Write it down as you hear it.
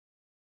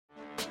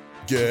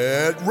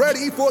Get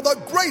ready for the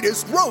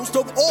greatest roast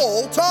of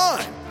all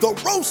time, the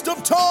Roast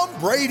of Tom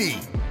Brady,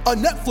 a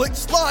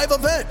Netflix live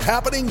event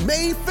happening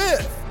May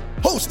 5th.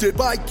 Hosted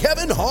by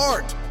Kevin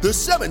Hart, the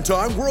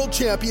 7-time world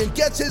champion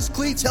gets his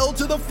cleats held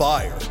to the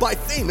fire by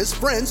famous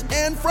friends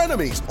and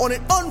frenemies on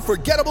an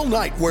unforgettable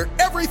night where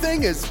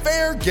everything is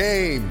fair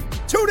game.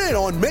 Tune in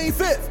on May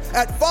 5th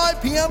at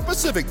 5 p.m.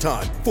 Pacific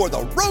time for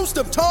the Roast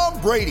of Tom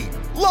Brady,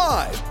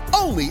 live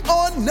only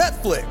on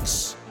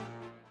Netflix.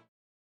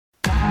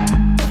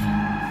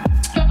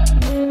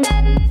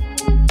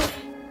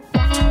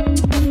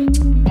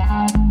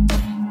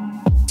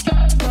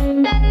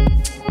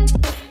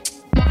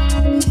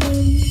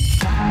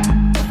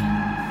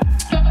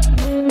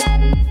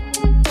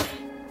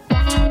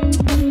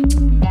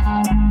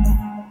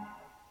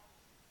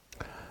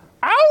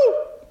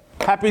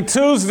 Happy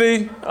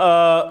Tuesday.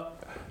 I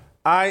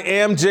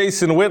am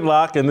Jason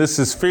Whitlock, and this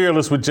is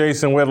Fearless with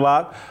Jason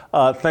Whitlock.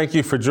 Thank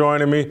you for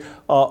joining me.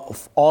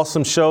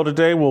 Awesome show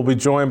today. We'll be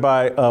joined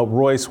by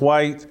Royce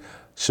White,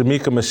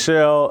 Shamika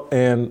Michelle,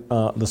 and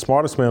the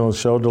smartest man on the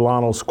show,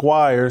 Delano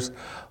Squires.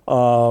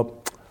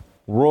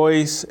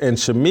 Royce and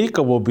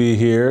Shamika will be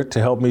here to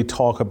help me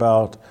talk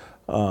about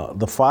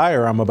the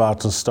fire I'm about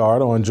to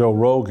start on Joe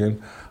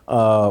Rogan.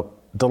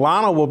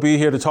 Delano will be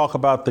here to talk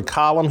about the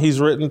column he's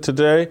written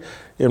today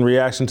in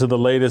reaction to the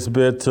latest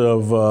bit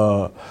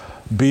of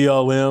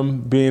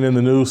BLM being in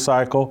the news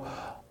cycle.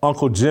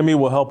 Uncle Jimmy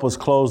will help us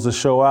close the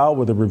show out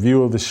with a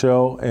review of the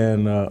show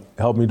and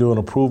help me do an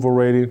approval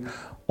rating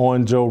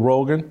on Joe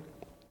Rogan.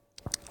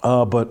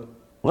 But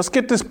let's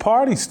get this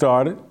party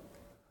started.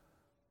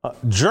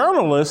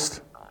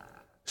 Journalists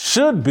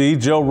should be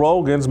Joe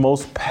Rogan's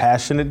most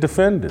passionate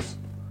defenders.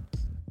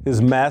 His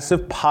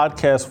massive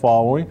podcast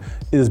following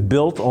is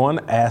built on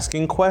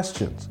asking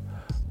questions.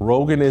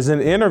 Rogan is an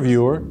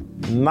interviewer,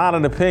 not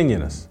an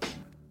opinionist.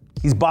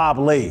 He's Bob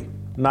Lee,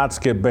 not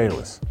Skip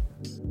Bayless.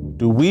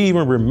 Do we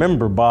even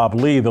remember Bob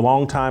Lee, the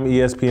longtime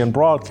ESPN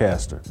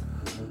broadcaster?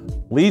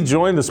 Lee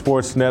joined the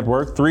sports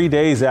network 3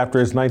 days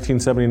after its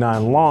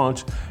 1979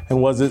 launch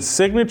and was its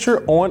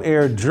signature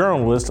on-air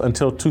journalist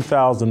until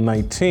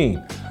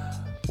 2019.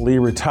 Lee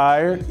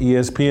retired.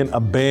 ESPN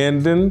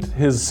abandoned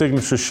his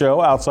signature show,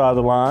 Outside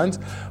the Lines,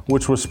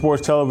 which was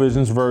sports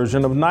television's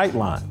version of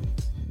Nightline.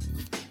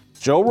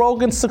 Joe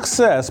Rogan's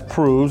success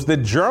proves that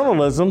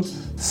journalism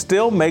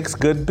still makes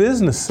good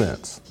business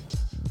sense.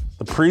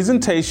 The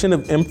presentation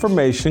of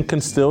information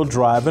can still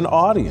drive an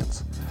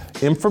audience.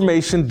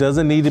 Information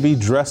doesn't need to be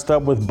dressed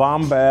up with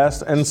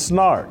bombast and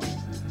snark.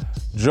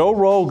 Joe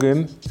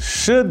Rogan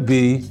should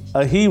be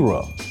a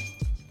hero.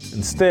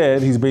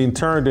 Instead, he's being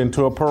turned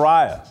into a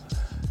pariah.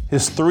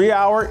 His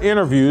 3-hour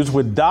interviews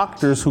with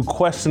doctors who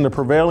question the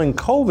prevailing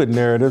COVID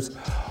narratives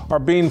are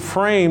being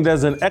framed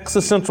as an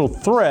existential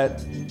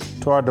threat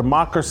to our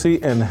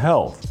democracy and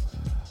health.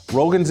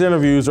 Rogan's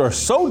interviews are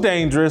so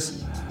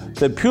dangerous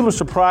that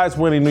Pulitzer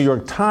Prize-winning New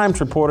York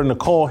Times reporter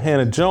Nicole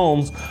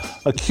Hannah-Jones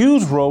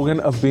accused Rogan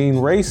of being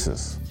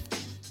racist.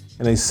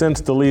 In a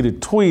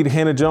since-deleted tweet,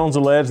 Hannah-Jones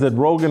alleged that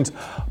Rogan's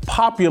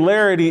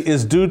popularity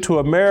is due to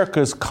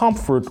America's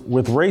comfort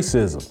with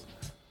racism.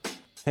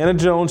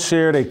 Hannah-Jones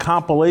shared a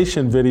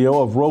compilation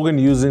video of Rogan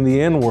using the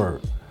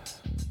N-word.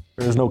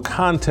 There's no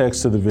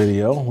context to the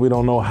video. We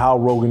don't know how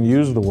Rogan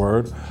used the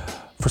word.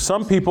 For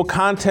some people,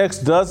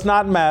 context does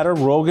not matter.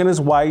 Rogan is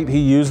white. He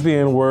used the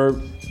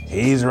N-word.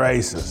 He's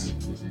racist.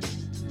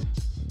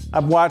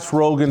 I've watched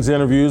Rogan's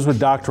interviews with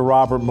Dr.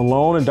 Robert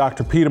Malone and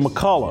Dr. Peter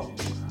McCullough.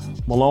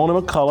 Malone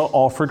and McCullough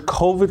offered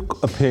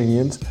COVID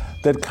opinions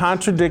that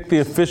contradict the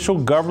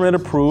official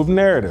government-approved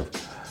narrative.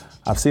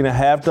 I've seen a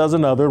half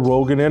dozen other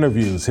Rogan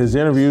interviews. His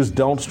interviews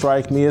don't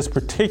strike me as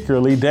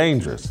particularly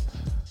dangerous.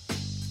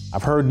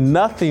 I've heard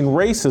nothing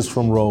racist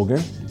from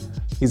Rogan.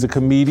 He's a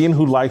comedian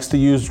who likes to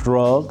use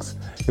drugs.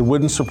 It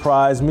wouldn't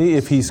surprise me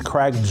if he's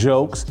cracked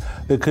jokes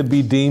that could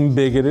be deemed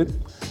bigoted.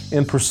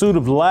 In pursuit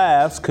of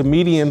laughs,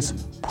 comedians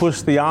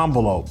push the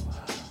envelope.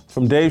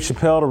 From Dave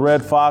Chappelle to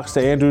Red Fox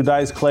to Andrew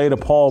Dice Clay to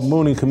Paul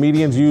Mooney,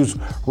 comedians use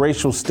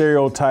racial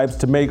stereotypes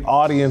to make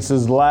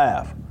audiences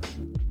laugh.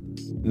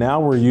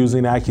 Now we're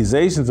using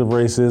accusations of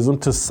racism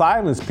to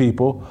silence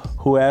people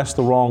who ask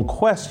the wrong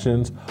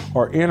questions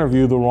or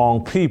interview the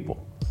wrong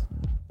people.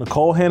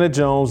 Nicole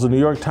Hannah-Jones, the New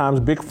York Times,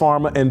 Big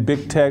Pharma, and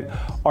Big Tech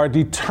are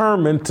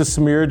determined to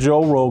smear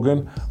Joe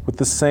Rogan with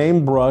the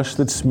same brush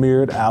that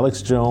smeared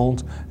Alex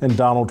Jones and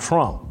Donald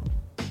Trump.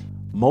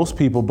 Most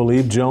people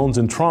believe Jones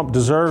and Trump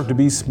deserve to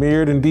be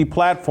smeared and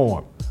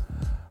deplatformed.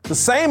 The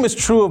same is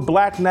true of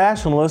black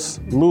nationalist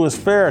Louis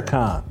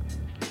Farrakhan.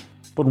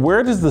 But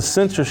where does the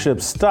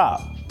censorship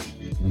stop?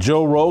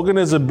 Joe Rogan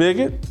is a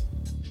bigot?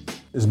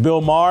 Is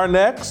Bill Maher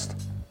next?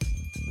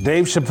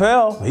 Dave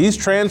Chappelle, he's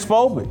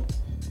transphobic.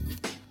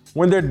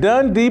 When they're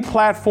done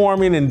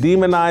deplatforming and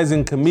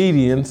demonizing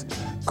comedians,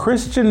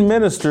 Christian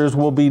ministers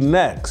will be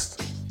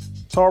next.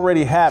 It's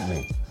already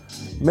happening.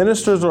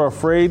 Ministers are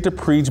afraid to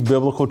preach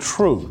biblical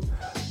truth.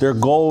 Their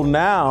goal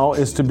now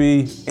is to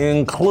be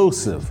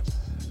inclusive.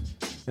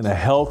 In a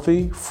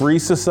healthy, free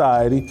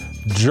society,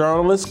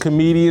 journalists,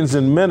 comedians,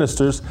 and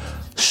ministers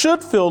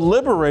should feel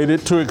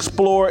liberated to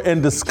explore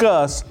and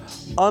discuss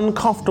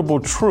uncomfortable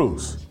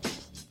truths.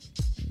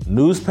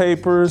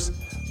 Newspapers,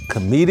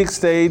 comedic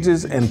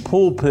stages, and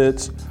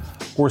pulpits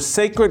were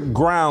sacred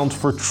grounds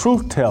for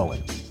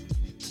truth-telling.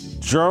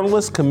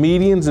 Journalists,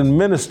 comedians, and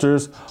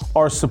ministers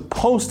are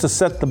supposed to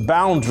set the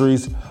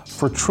boundaries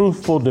for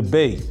truthful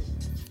debate.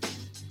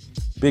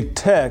 Big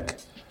tech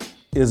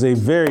is a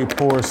very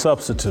poor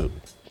substitute.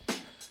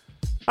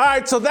 All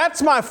right, so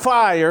that's my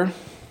fire.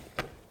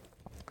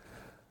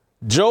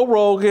 Joe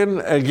Rogan,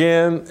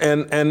 again,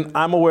 and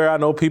I'm aware, I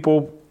know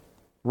people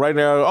right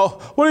now, oh,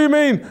 what do you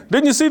mean?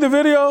 Didn't you see the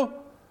video?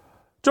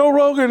 Joe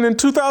Rogan in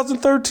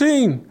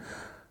 2013,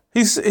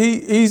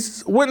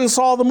 he's went and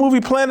saw the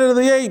movie Planet of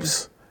the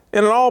Apes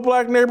in an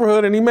all-black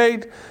neighborhood, and he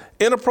made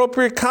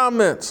inappropriate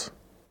comments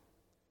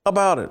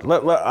about it.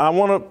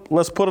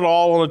 Let's put it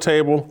all on the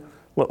table.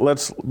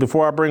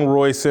 Before I bring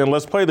Royce in,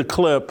 let's play the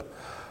clip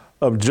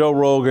of Joe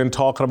Rogan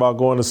talking about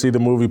going to see the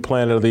movie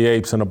Planet of the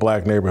Apes in a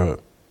black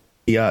neighborhood.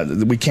 Yeah,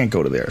 we can't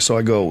go to there. So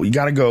I go, you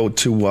got to go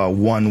to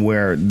one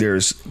where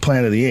there's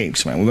Planet of the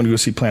Apes, man. We're going to go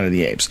see Planet of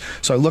the Apes.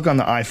 So I look on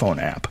the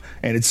iPhone app,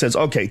 and it says,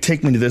 okay,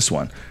 take me to this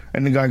one.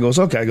 And the guy goes,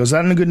 okay. I go, is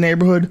that in a good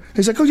neighborhood?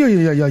 He's like, oh,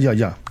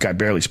 yeah. Guy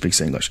barely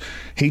speaks English.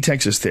 He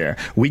takes us there.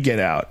 We get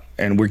out,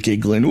 and we're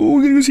giggling. Oh,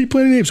 we're going to go see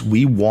Planet of the Apes.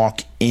 We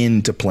walk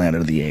into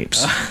Planet of the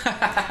Apes.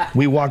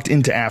 We walked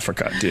into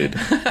Africa, dude.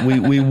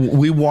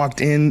 We walked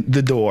in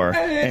the door,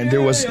 and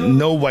there was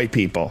no white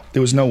people.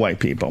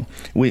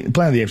 Planet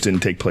of the Apes didn't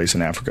take place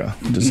in Africa.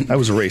 That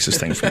was a racist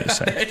thing for me to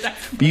say.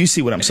 But you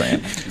see what I'm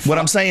saying. What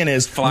I'm saying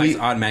is... Flies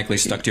automatically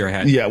stuck to your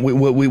head. Yeah,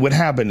 what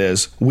happened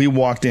is we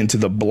walked into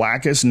the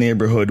blackest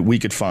neighborhood we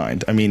could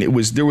find. I mean,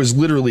 there was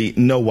literally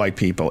no white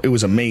people. It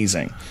was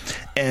amazing.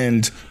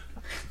 And...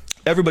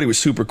 everybody was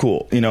super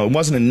cool. You know, it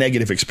wasn't a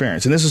negative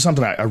experience. And this is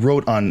something I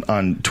wrote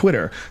on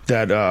Twitter,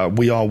 that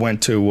we all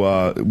went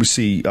to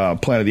see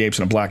Planet of the Apes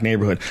in a black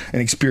neighborhood,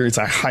 an experience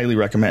I highly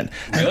recommend.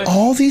 Really? And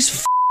all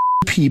these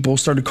people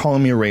started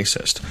calling me a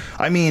racist.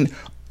 I mean,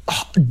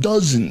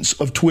 dozens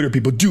of Twitter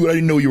people, dude, I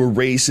didn't know you were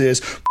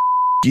racist.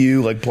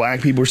 You, like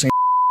black people were saying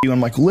you. I'm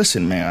like,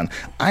 listen, man,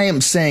 I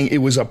am saying it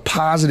was a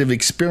positive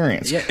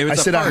experience. Yeah, it was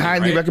I said party, I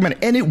highly recommend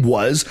it. And it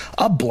was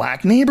a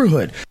black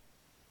neighborhood.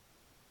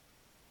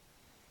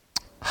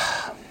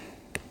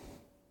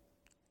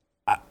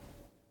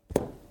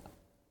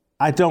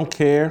 I don't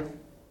care.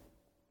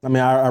 I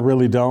mean, I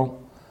really don't.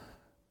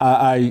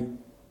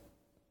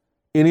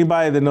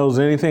 Anybody that knows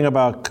anything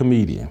about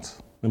comedians,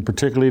 and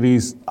particularly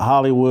these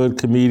Hollywood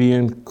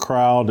comedian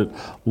crowd that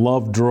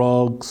love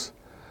drugs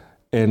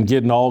and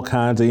getting all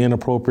kinds of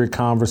inappropriate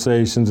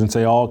conversations and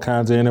say all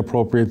kinds of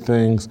inappropriate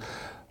things,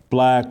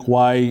 black,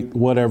 white,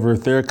 whatever,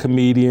 if they're a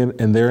comedian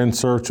and they're in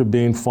search of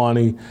being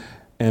funny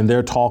and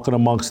they're talking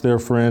amongst their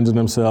friends and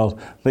themselves,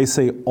 they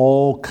say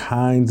all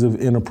kinds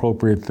of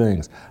inappropriate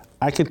things.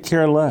 I could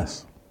care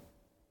less,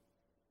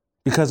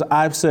 because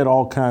I've said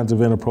all kinds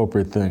of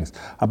inappropriate things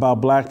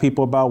about black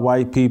people, about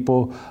white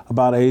people,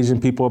 about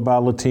Asian people,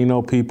 about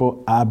Latino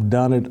people. I've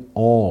done it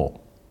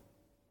all.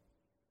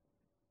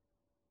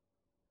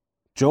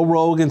 Joe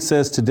Rogan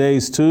says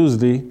today's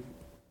Tuesday.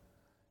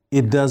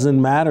 It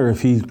doesn't matter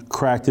if he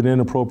cracked an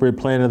inappropriate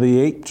Planet of the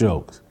Apes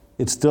jokes.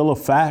 It's still a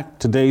fact.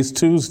 Today's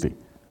Tuesday.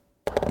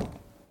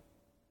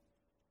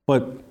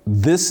 But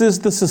this is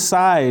the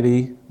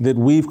society that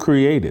we've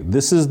created.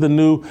 This is the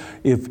new,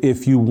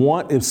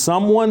 if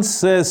someone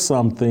says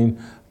something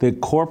that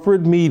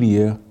corporate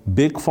media,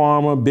 big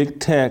pharma, big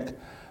tech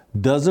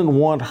doesn't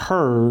want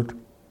heard,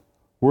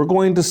 we're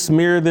going to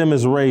smear them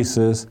as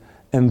racist,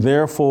 and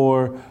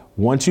therefore,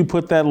 once you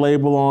put that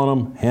label on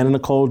them, Hannah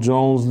Nicole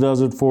Jones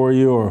does it for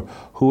you, or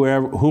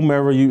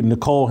whomever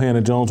Nicole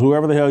Hannah Jones,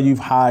 whoever the hell you've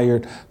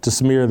hired to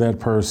smear that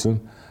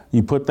person,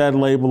 you put that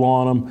label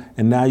on them,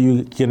 and now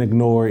you can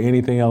ignore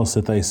anything else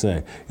that they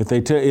say.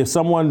 If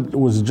someone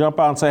was to jump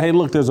out and say, hey,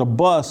 look, there's a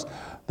bus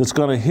that's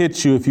going to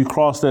hit you if you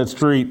cross that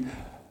street,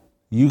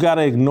 you got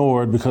to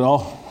ignore it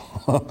because,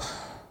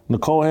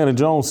 Nicole Hannah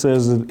Jones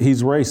says that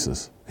he's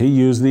racist. He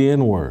used the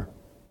N-word.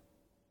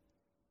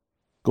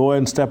 Go ahead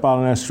and step out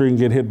on that street and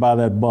get hit by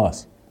that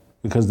bus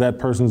because that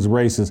person's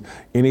racist.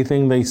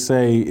 Anything they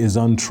say is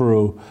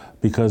untrue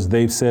because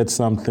they've said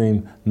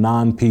something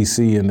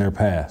non-PC in their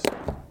past.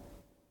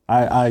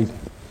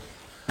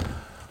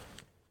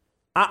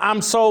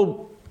 I'm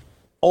so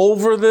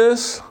over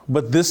this,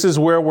 but this is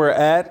where we're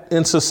at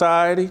in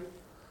society.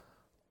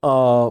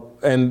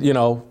 And, you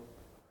know,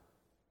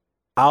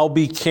 I'll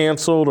be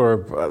canceled,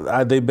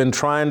 or they've been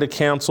trying to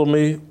cancel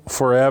me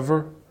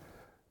forever.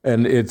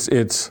 And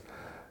it's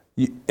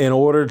in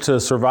order to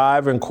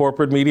survive in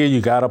corporate media,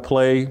 you got to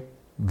play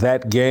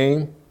that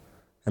game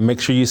and make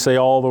sure you say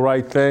all the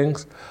right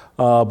things.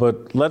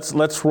 But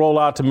let's roll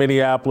out to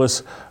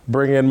Minneapolis,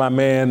 bring in my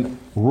man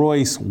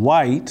Royce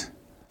White.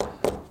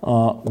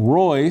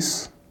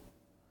 Royce,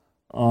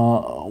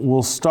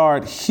 we'll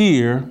start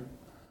here.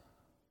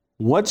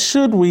 What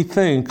should we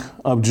think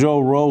of Joe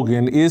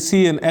Rogan? Is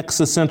he an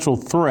existential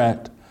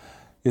threat?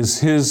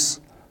 Is his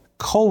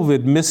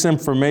COVID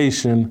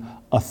misinformation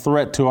a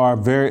threat to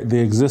the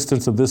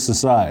existence of this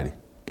society?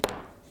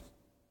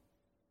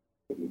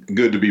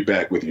 Good to be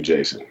back with you,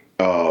 Jason.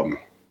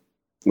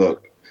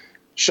 Look,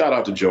 shout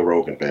out to Joe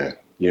Rogan, man.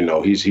 You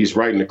know, he's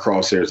right in the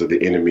crosshairs of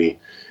the enemy.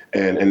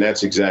 And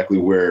that's exactly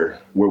where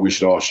we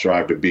should all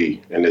strive to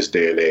be in this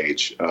day and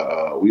age.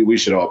 We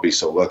should all be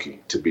so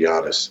lucky, to be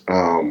honest.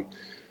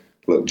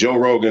 Look, Joe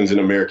Rogan's an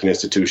American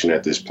institution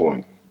at this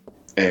point,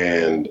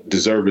 and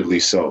deservedly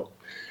so.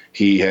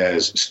 He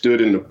has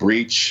stood in the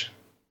breach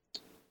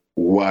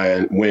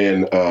when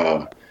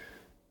the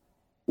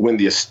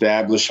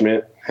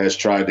establishment has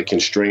tried to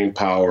constrain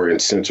power and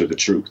censor the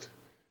truth.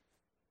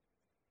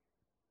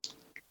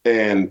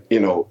 And, you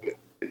know,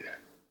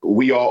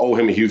 we all owe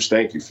him a huge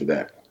thank you for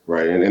that.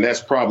 Right. And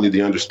that's probably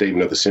the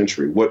understatement of the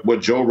century.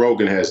 What Joe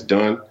Rogan has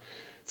done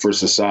for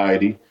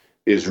society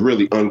is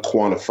really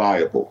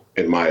unquantifiable,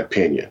 in my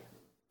opinion.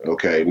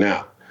 OK,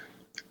 now,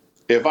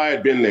 if I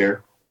had been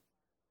there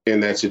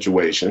in that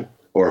situation,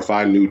 or if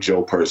I knew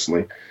Joe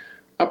personally,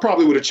 I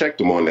probably would have checked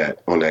him on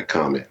that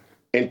comment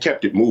and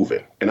kept it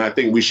moving. And I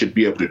think we should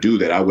be able to do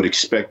that. I would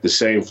expect the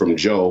same from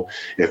Joe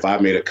if I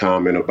made a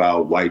comment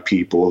about white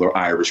people or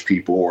Irish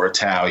people or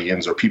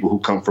Italians or people who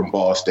come from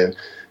Boston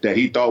that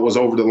he thought was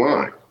over the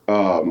line.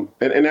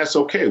 And that's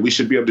okay. We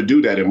should be able to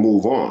do that and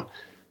move on.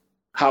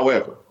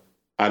 However,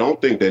 I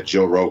don't think that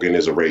Joe Rogan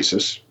is a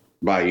racist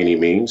by any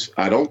means.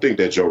 I don't think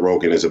that Joe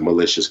Rogan is a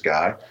malicious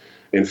guy.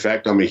 In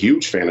fact, I'm a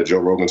huge fan of Joe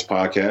Rogan's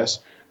podcast,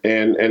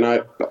 and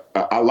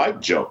I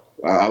like Joe.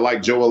 I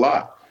like Joe a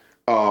lot.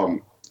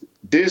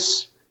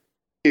 This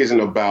isn't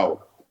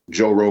about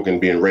Joe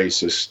Rogan being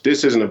racist.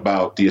 This isn't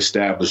about the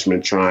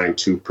establishment trying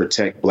to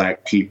protect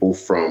Black people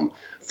from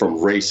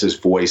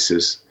racist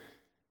voices.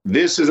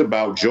 This is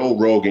about Joe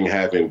Rogan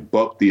having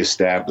bucked the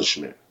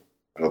establishment,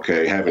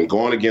 okay, having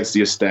gone against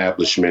the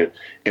establishment,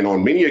 and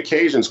on many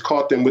occasions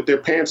caught them with their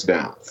pants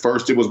down.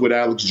 First, it was with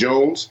Alex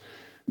Jones,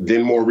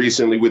 then more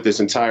recently with this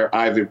entire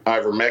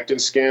ivermectin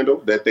scandal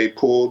that they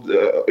pulled,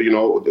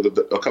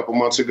 a couple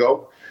months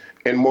ago,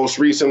 and most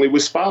recently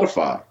with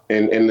Spotify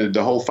and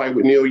the whole fight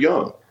with Neil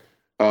Young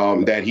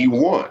that he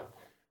won,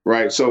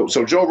 right? So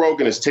Joe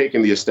Rogan has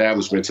taken the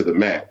establishment to the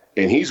mat,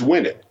 and he's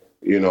winning,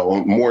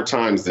 more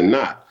times than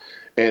not.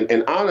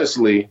 And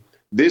honestly,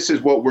 this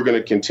is what we're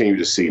going to continue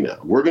to see now.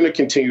 We're going to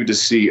continue to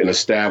see an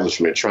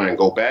establishment try and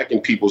go back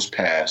in people's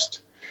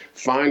past,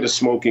 find a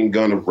smoking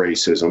gun of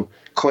racism,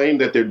 claim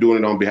that they're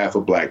doing it on behalf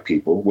of Black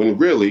people, when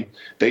really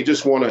they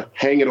just want to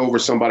hang it over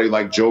somebody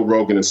like Joe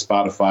Rogan and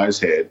Spotify's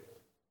head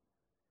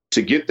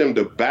to get them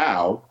to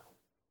bow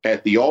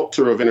at the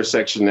altar of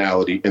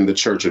intersectionality in the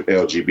church of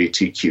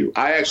LGBTQ.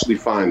 I actually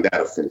find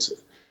that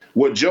offensive.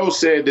 What Joe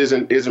said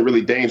isn't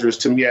really dangerous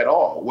to me at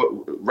all.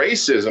 What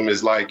racism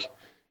is like,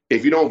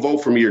 if you don't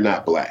vote for me, you're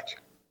not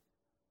Black.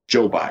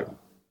 Joe Biden.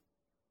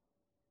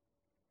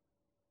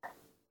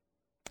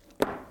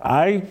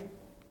 I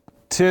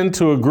tend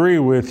to agree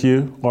with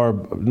you,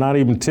 or not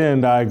even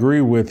tend, I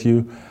agree with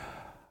you.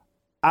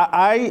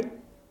 I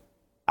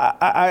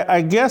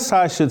guess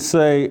I should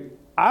say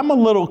I'm a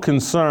little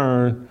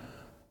concerned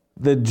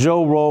that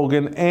Joe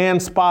Rogan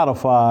and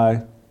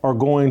Spotify are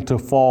going to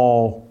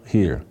fall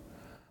here.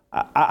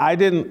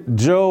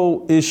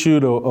 Joe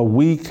issued a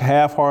weak,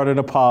 half-hearted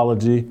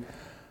apology.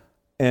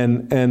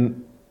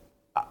 And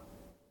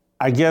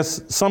I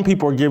guess some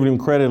people are giving him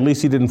credit, at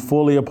least he didn't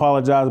fully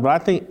apologize, but I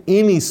think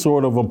any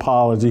sort of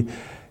apology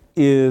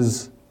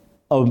is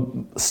a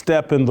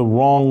step in the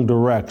wrong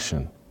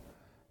direction.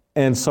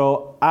 And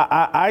so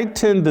I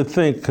tend to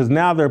think, because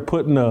now they're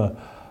putting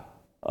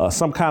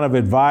some kind of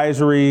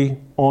advisory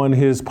on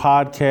his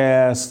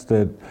podcast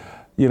that,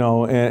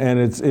 and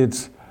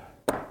it's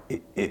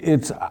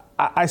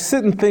I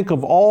sit and think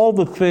of all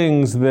the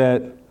things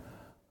that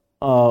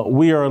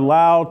we are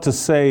allowed to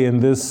say in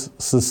this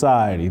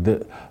society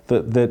that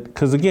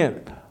because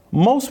again,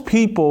 most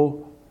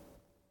people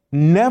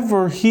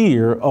never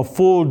hear a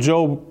full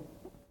Joe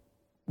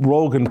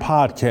Rogan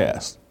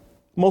podcast.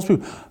 Most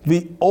people,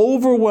 the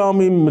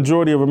overwhelming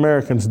majority of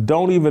Americans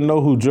don't even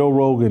know who Joe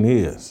Rogan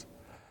is.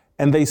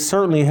 And they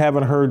certainly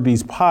haven't heard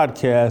these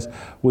podcasts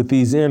with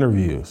these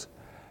interviews.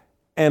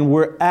 And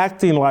we're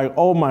acting like,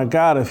 oh my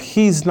God, if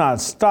he's not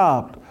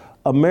stopped,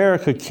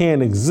 America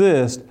can't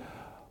exist.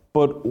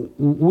 But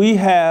we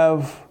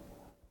have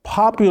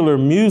popular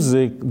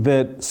music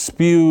that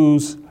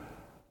spews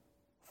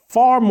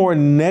far more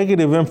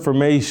negative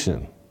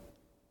information,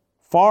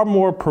 far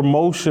more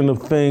promotion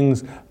of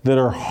things that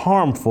are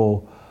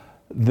harmful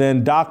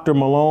than Dr.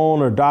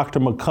 Malone or Dr.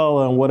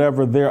 McCullough and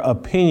whatever their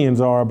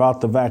opinions are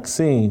about the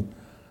vaccine.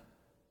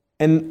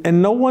 And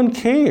no one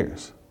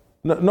cares.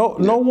 No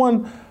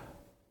one.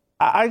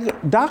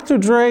 Dr.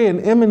 Dre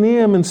and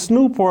Eminem and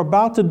Snoop are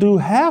about to do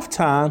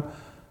Halftime.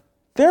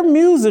 Their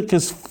music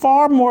is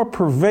far more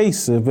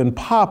pervasive and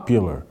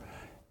popular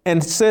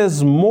and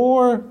says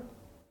more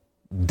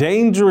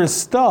dangerous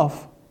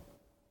stuff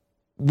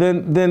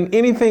than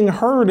anything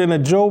heard in a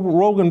Joe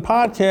Rogan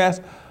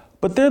podcast,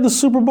 but they're the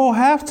Super Bowl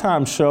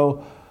halftime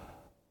show.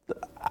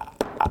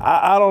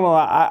 I don't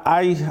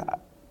know.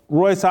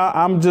 Royce,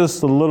 I'm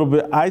just a little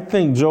bit. I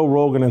think Joe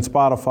Rogan and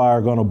Spotify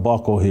are going to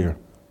buckle here.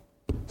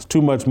 It's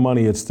too much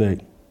money at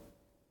stake.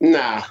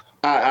 Nah,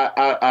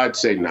 I'd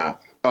say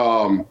not.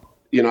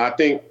 I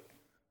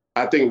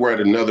think we're at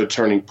another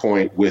turning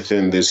point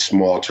within this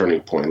small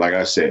turning point. Like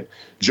I said,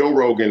 Joe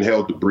Rogan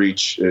held the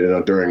breach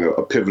during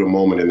a pivotal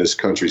moment in this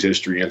country's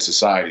history and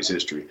society's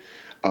history.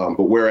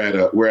 But we're at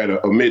a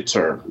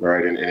midterm,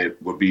 right? And it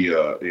would be,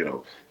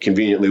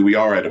 conveniently, we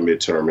are at a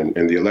midterm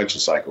in the election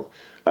cycle.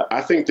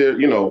 I think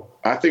that,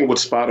 I think what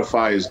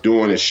Spotify is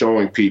doing is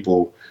showing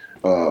people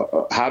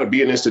how to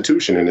be an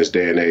institution in this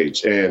day and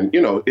age. And,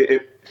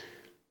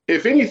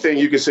 if anything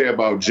you could say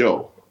about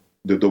Joe,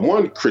 the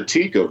one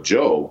critique of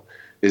Joe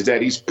is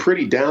that he's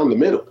pretty down the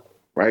middle,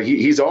 right?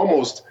 He's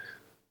almost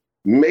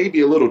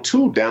maybe a little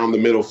too down the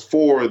middle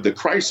for the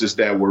crisis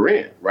that we're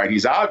in, right?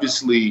 He's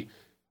obviously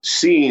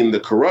seeing the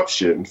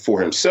corruption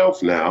for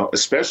himself now,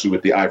 especially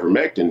with the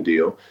ivermectin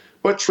deal.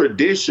 But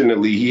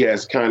traditionally, he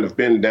has kind of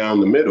been down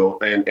the middle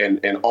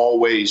and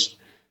always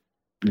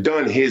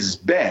done his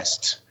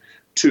best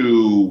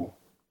to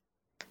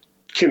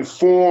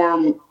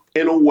conform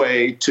in a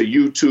way to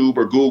YouTube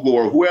or Google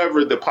or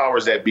whoever the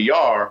powers that be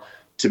are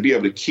to be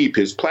able to keep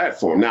his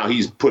platform. Now,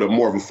 he's put up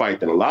more of a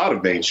fight than a lot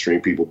of mainstream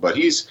people, but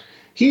he's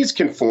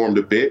conformed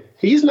a bit.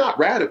 He's not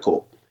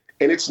radical.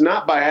 And it's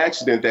not by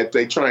accident that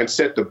they try and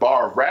set the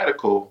bar of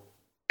radical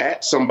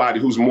at somebody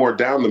who's more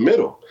down the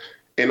middle.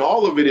 And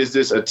all of it is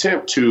this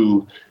attempt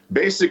to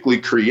basically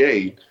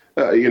create,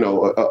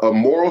 a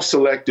moral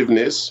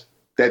selectiveness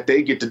that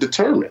they get to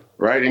determine,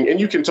 right? And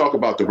you can talk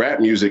about the rap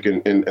music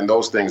and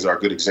those things are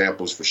good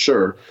examples for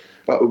sure.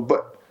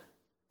 But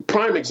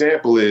prime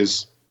example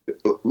is,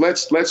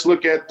 let's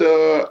look at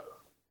the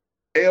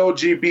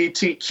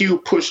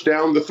LGBTQ push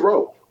down the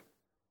throat.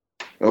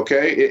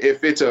 Okay,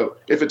 if it's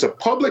a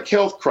public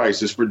health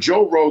crisis for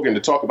Joe Rogan to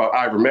talk about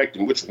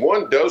ivermectin, which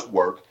one does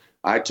work,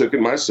 I took it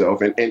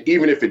myself, and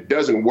even if it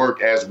doesn't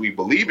work as we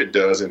believe it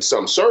does in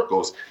some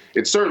circles,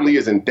 it certainly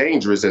isn't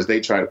dangerous as they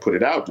try to put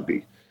it out to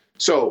be.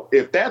 So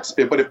if that's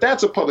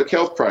a public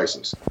health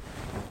crisis,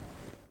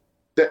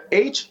 the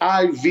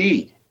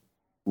HIV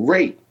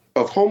rate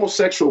of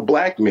homosexual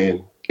black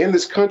men in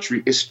this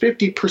country is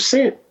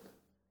 50%.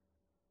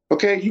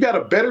 Okay, you got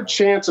a better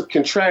chance of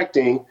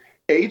contracting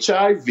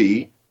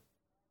HIV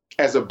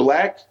as a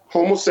black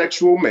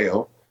homosexual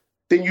male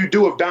than you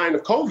do of dying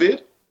of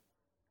COVID.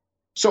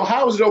 So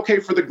how is it okay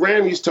for the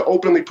Grammys to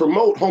openly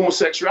promote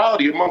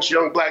homosexuality amongst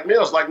young black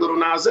males like Lil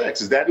Nas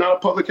X? Is that not a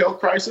public health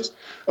crisis?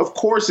 Of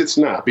course it's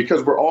not,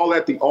 because we're all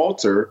at the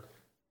altar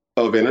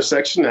of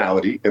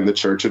intersectionality in the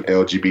church of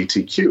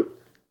LGBTQ.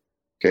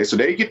 Okay, so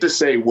they get to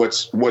say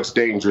what's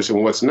dangerous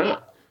and what's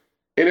not.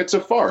 And it's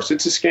a farce.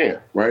 It's a scam,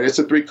 right? It's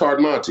a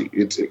three-card Monty.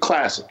 It's a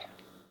classic.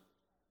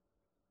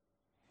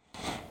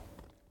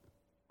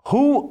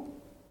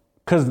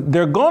 Because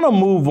they're going to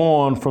move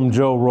on from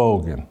Joe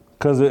Rogan.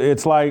 Because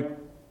it's like,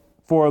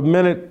 for a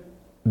minute,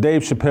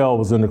 Dave Chappelle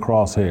was in the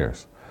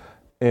crosshairs.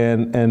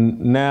 And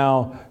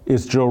now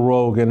it's Joe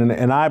Rogan.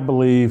 And I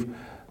believe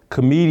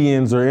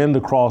comedians are in the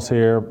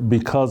crosshair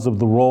because of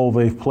the role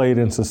they've played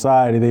in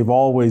society. They've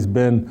always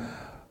been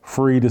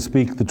free to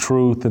speak the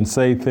truth and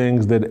say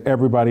things that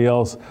everybody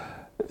else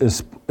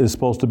is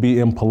supposed to be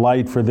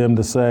impolite for them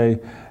to say.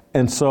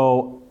 And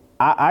so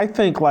I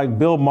think like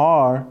Bill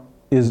Maher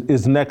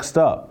is next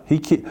up.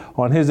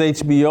 On his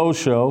HBO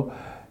show,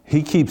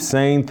 he keeps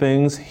saying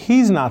things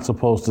he's not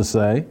supposed to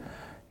say.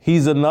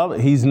 He's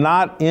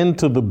not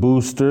into the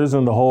boosters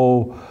and the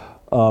whole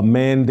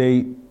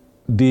mandate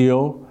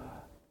deal.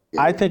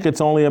 I think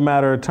it's only a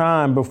matter of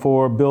time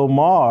before Bill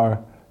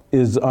Maher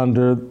is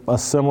under a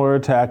similar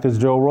attack as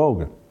Joe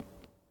Rogan.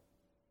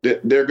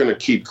 They're going to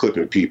keep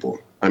clipping people.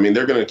 I mean,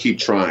 they're going to keep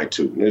trying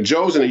to. Now,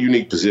 Joe's in a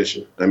unique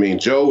position. I mean,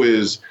 Joe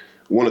is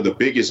one of the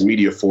biggest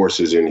media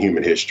forces in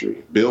human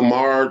history. Bill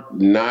Maher,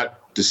 not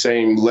the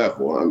same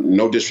level.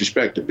 No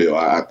disrespect to Bill.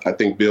 I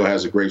think Bill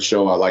has a great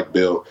show. I like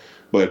Bill,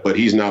 but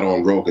he's not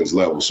on Rogan's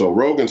level. So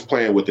Rogan's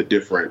playing with a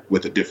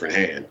different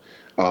hand.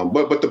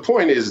 But the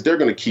point is, they're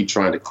going to keep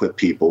trying to clip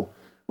people,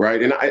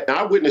 right? And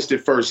I witnessed it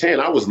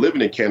firsthand. I was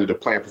living in Canada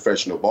playing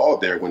professional ball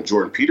there when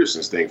Jordan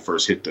Peterson's thing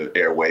first hit the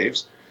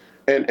airwaves.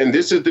 And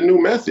this is the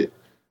new method.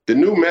 The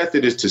new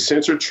method is to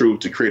censor truth,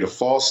 to create a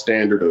false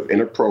standard of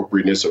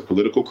inappropriateness or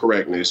political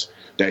correctness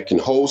that can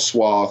hold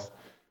swath,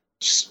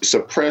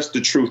 suppress the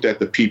truth that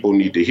the people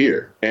need to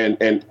hear. And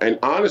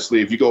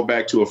honestly, if you go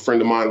back to a friend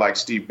of mine like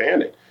Steve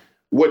Bannon,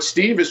 what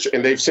Steve is,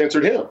 and they've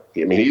censored him.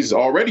 I mean, he's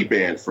already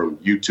banned from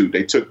YouTube.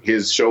 They took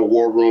his show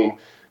War Room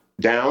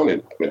down,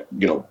 and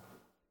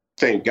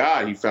thank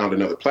God he found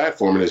another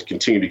platform and has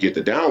continued to get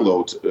the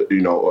downloads,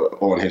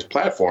 on his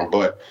platform.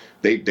 But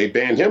they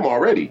banned him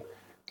already.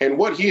 And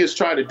what he has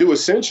tried to do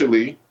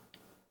essentially,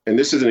 and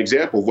this is an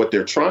example of what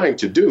they're trying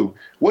to do,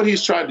 what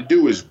he's tried to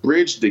do is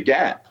bridge the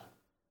gap,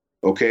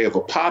 okay, of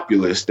a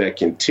populace that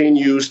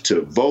continues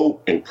to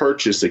vote and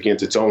purchase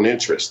against its own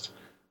interest.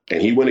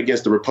 And he went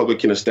against the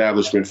Republican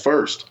establishment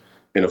first.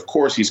 And of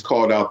course, he's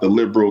called out the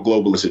liberal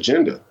globalist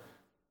agenda.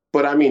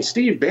 But I mean,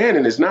 Steve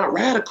Bannon is not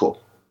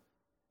radical.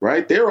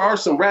 right? There are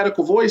some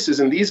radical voices,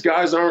 and these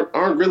guys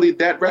aren't really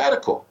that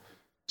radical.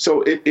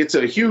 So it's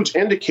a huge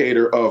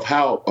indicator of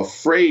how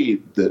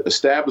afraid the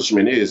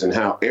establishment is and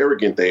how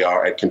arrogant they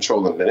are at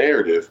controlling the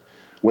narrative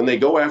when they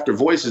go after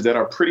voices that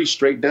are pretty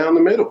straight down the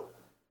middle.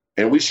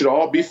 And we should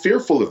all be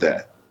fearful of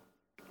that.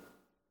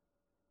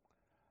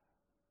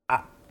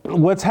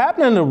 What's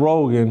happening to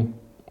Rogan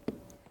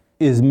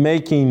is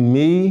making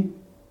me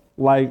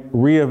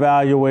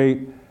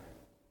reevaluate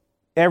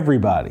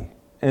everybody.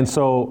 And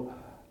so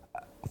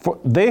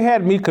they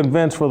had me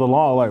convinced for the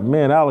long,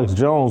 man, Alex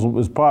Jones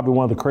was probably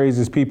one of the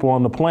craziest people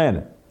on the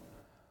planet.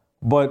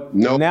 But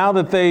now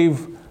that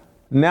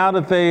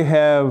they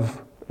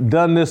have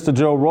done this to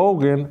Joe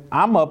Rogan,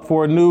 I'm up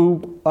for a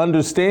new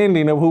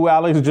understanding of who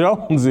Alex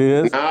Jones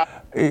is.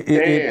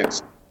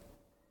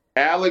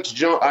 Alex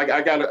Jones,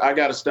 I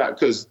gotta stop,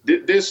 because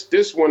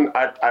this one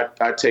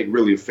I take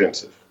really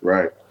offensive,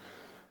 right?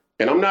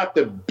 And I'm not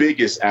the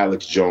biggest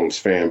Alex Jones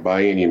fan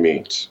by any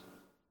means,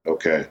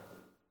 okay?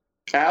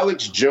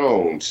 Alex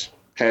Jones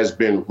has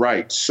been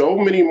right so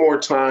many more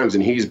times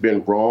than he's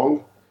been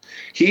wrong.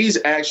 He's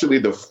actually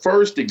the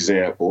first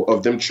example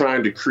of them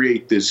trying to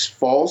create this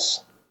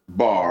false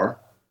bar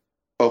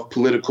of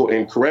political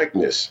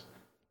incorrectness.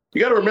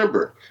 You got to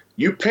remember,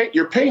 you're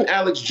painting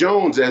Alex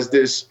Jones as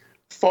this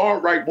far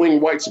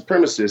right-wing white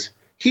supremacist.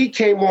 He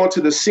came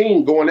onto the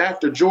scene going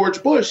after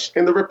George Bush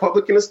and the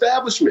Republican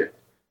establishment.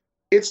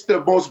 It's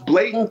the most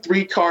blatant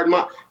three-card.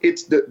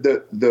 It's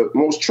the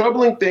most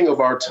troubling thing of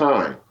our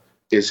time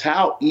is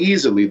how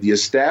easily the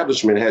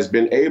establishment has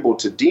been able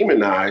to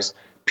demonize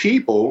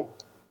people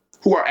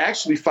who are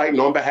actually fighting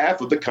on behalf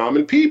of the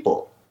common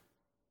people.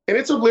 And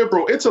it's a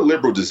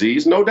liberal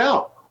disease, no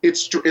doubt.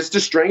 It's the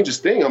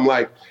strangest thing. I'm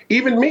like,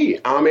 even me,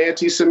 I'm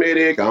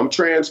anti-Semitic, I'm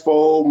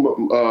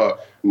transphobe,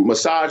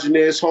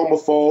 misogynist,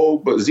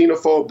 homophobe,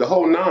 xenophobe, the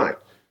whole nine.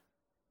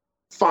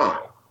 Fine.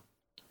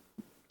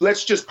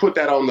 Let's just put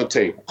that on the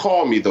table.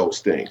 Call me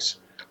those things.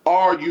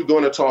 Are you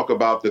going to talk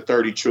about the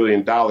 $30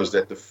 trillion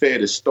that the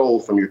Fed has stole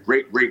from your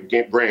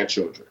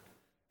great-great-grandchildren?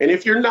 And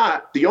if you're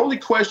not, the only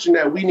question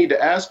that we need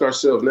to ask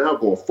ourselves now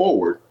going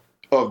forward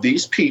of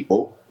these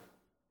people,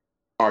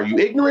 are you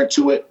ignorant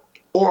to it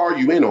or are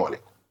you in on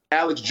it?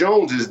 Alex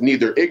Jones is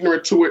neither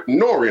ignorant to it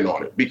nor in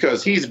on it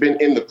because he's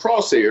been in the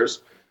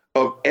crosshairs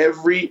of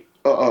every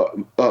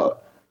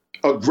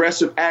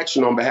aggressive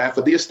action on behalf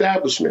of the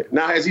establishment.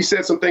 Now, has he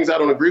said some things I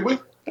don't agree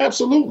with?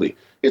 Absolutely.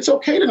 It's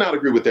okay to not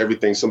agree with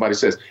everything somebody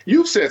says.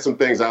 You've said some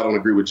things I don't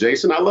agree with,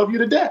 Jason. I love you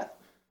to death.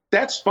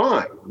 That's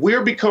fine.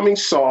 We're becoming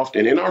soft,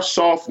 and in our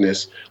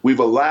softness, we've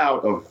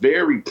allowed a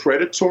very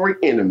predatory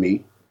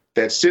enemy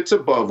that sits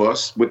above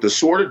us with the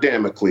sword of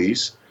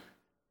Damocles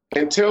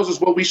and tells us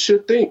what we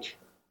should think.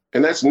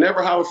 And that's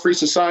never how a free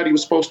society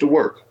was supposed to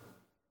work.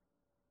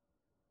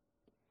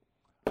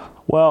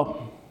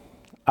 Well,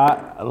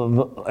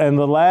 and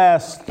the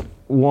last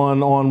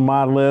one on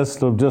my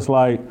list of just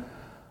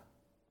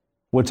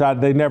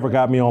they never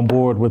got me on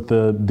board with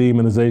the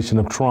demonization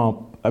of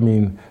Trump. I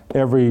mean,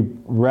 every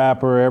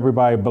rapper,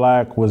 everybody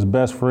black was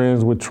best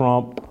friends with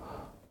Trump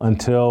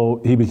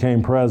until he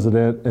became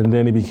president, and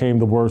then he became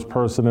the worst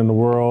person in the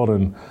world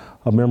and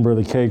a member of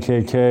the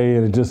KKK,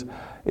 and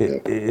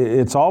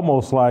it's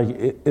almost like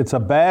it's a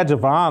badge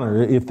of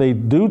honor. If they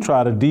do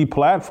try to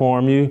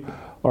deplatform you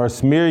or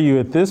smear you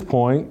at this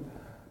point,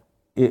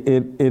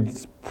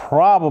 it's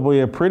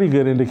probably a pretty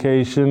good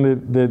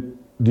indication that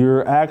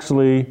you're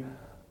actually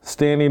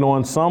standing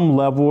on some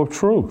level of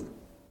truth.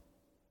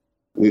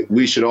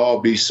 We should all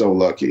be so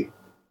lucky,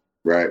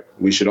 right?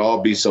 We should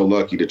all be so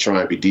lucky to try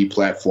and be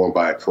deplatformed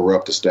by a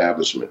corrupt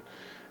establishment.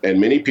 And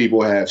many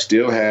people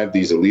still have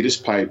these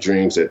elitist pipe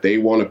dreams that they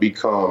want to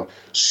become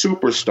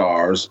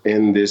superstars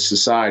in this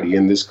society,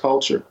 in this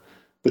culture.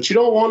 But you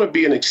don't want to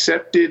be an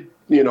accepted,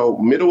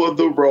 middle of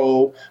the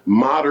road,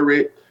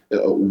 moderate,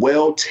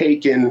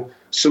 well-taken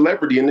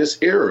celebrity in this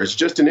era. It's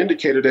just an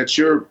indicator that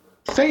you're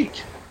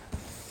fake.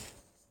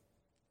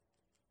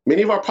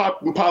 Many of our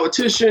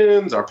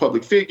politicians, our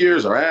public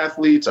figures, our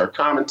athletes, our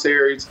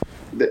commentaries,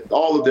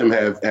 all of them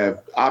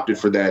have opted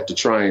for that to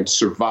try and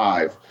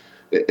survive,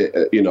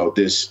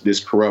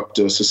 this corrupt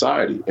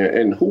society.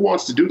 And who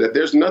wants to do that?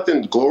 There's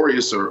nothing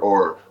glorious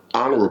or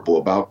honorable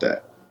about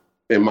that,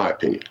 in my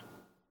opinion.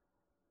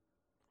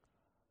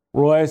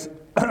 Royce,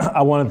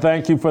 I want to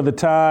thank you for the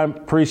time.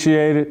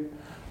 Appreciate it.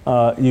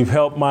 You've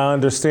helped my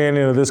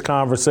understanding of this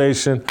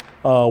conversation.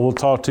 We'll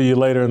talk to you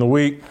later in the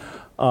week.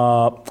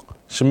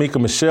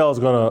 Shamika Michelle is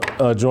going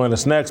to join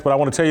us next, but I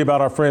want to tell you about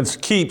our friends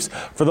Keeps.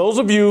 For those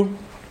of you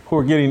who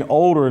are getting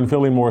older and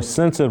feeling more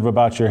sensitive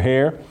about your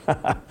hair,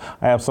 I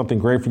have something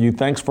great for you.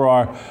 Thanks for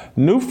our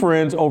new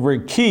friends over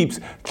at Keeps.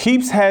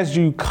 Keeps has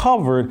you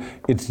covered.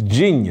 It's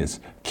genius.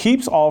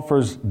 Keeps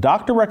offers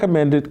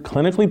doctor-recommended,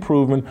 clinically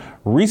proven,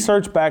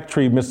 research-backed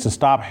treatments to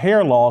stop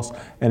hair loss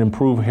and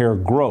improve hair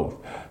growth.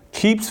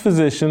 Keeps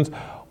physicians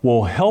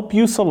will help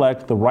you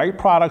select the right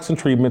products and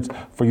treatments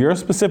for your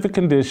specific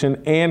condition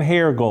and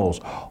hair goals.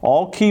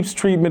 All Keeps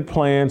treatment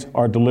plans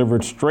are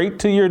delivered straight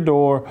to your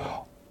door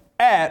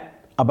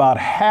at about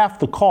half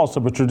the cost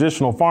of a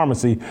traditional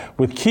pharmacy.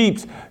 With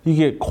Keeps, you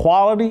get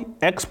quality,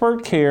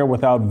 expert care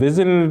without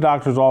visiting a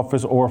doctor's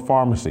office or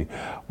pharmacy.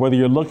 Whether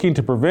you're looking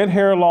to prevent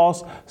hair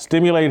loss,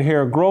 stimulate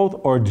hair growth,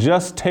 or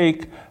just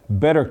take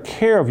better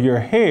care of your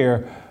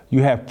hair,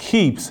 you have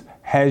Keeps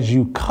has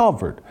you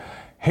covered.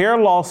 Hair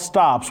loss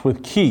stops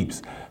with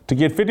Keeps. To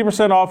get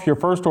 50% off your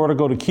first order,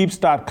 go to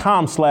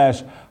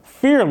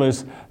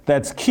keeps.com/fearless.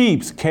 That's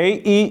Keeps,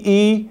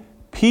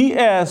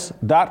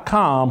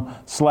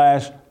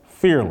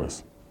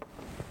 KEEPS.com/fearless.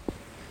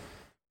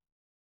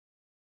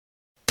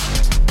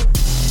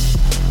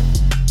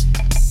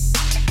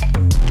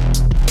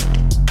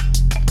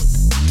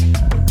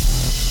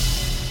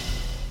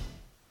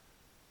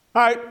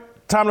 All right,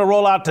 time to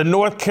roll out to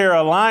North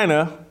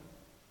Carolina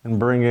and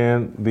bring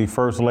in the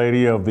First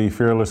Lady of the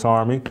Fearless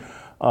Army,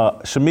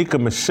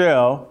 Shamika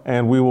Michelle,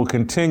 and we will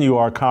continue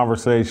our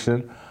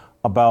conversation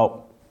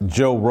about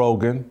Joe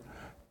Rogan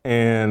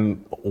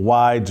and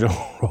why Joe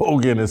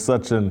Rogan is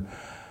such an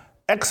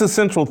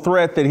existential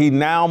threat that he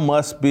now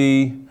must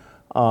be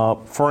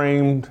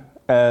framed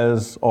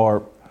as,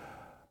 or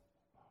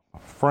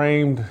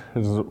framed,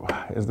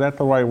 is that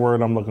the right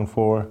word I'm looking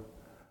for?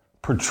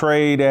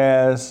 Portrayed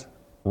as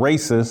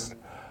racist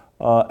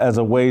as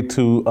a way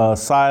to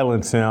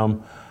silence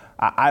him.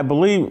 I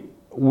believe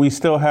we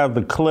still have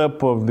the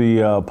clip of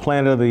the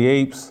Planet of the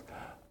Apes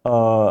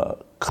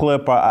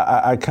clip.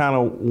 I kind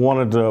of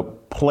wanted to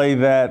play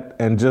that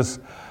and just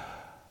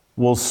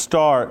we'll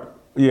start.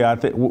 Yeah, I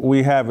think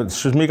we have it.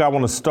 Shamika, I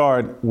want to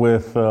start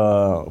with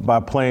by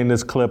playing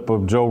this clip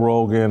of Joe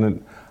Rogan.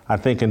 And I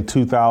think in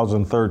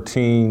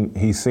 2013,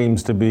 he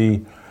seems to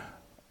be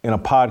in a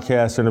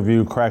podcast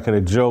interview cracking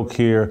a joke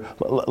here.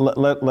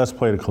 Let's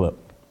play the clip.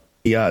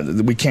 Yeah,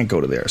 we can't go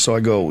to there. So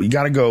I go, you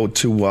got to go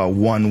to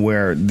one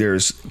where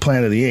there's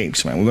Planet of the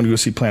Apes, man. We're going to go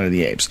see Planet of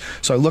the Apes.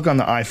 So I look on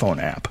the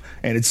iPhone app,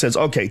 and it says,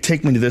 okay,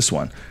 take me to this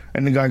one.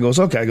 And the guy goes,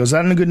 okay. I go, is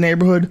that in a good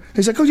neighborhood?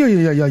 He's like, oh,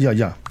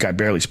 yeah. Guy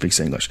barely speaks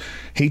English.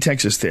 He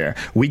takes us there.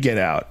 We get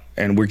out,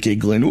 and we're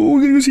giggling. Oh,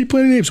 we're going to go see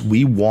Planet of the Apes.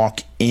 We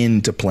walk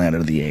into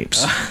Planet of the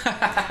Apes.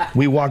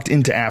 We walked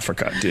into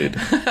Africa, dude.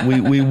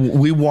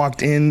 We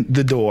walked in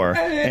the door,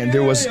 and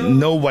there was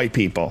no white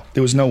people.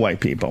 Planet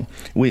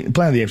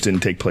of the Apes didn't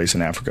take place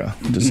in Africa.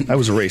 That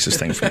was a racist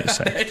thing for me to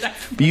say.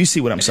 But you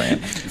see what I'm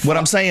saying. What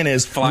I'm saying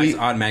is... Flies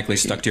automatically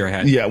stuck to your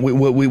head. Yeah,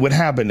 what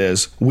happened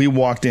is we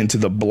walked into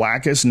the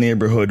blackest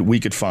neighborhood we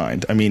could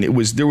find. I mean,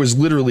 there was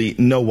literally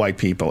no white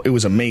people. It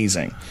was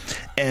amazing.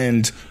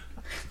 And...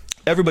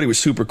 everybody was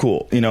super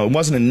cool. You know, it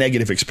wasn't a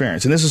negative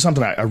experience. And this is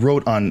something I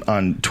wrote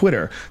on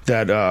Twitter,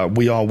 that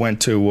we all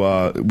went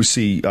to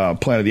see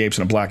Planet of the Apes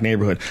in a black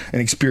neighborhood, an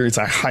experience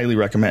I highly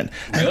recommend.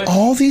 Really? And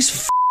all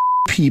these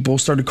people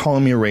started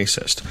calling me a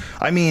racist.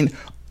 I mean,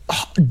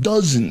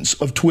 dozens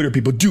of Twitter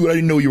people, dude, I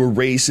didn't know you were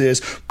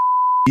racist.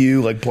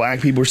 You, like,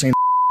 black people were saying.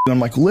 I'm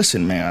like,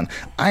 listen, man,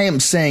 I am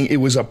saying it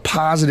was a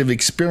positive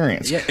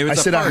experience. Yeah, it was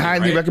I said party, I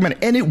highly recommend it.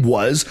 And it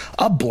was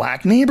a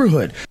black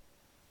neighborhood.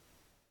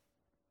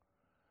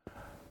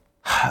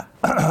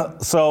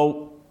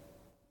 So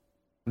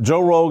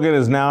Joe Rogan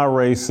is now a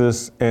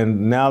racist,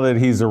 and now that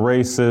he's a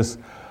racist,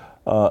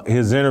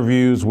 his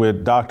interviews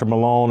with Dr.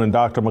 Malone and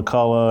Dr.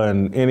 McCullough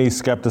and any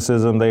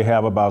skepticism they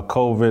have about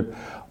COVID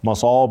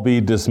must all be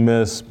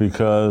dismissed,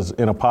 because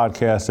in a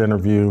podcast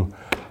interview,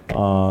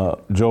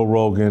 Joe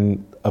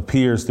Rogan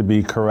appears to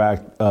be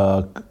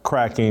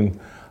cracking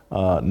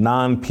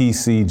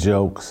non-PC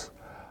jokes.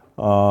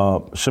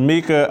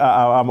 Shamika,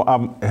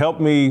 help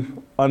me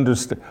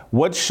understand.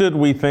 What should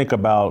we think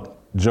about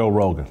Joe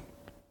Rogan?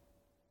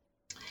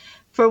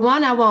 For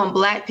one, I want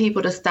black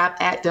people to stop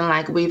acting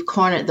like we've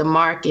cornered the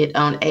market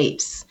on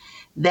apes.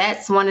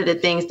 That's one of the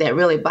things that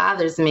really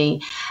bothers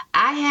me.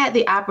 I had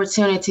the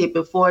opportunity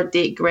before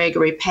Dick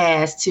Gregory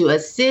passed to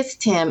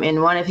assist him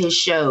in one of his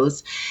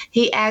shows.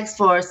 He asked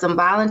for some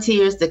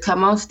volunteers to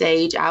come on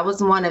stage. I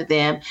was one of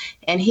them.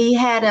 And he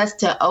had us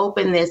to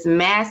open this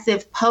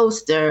massive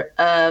poster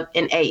of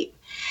an ape.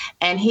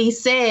 And he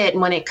said,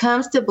 when it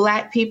comes to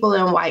black people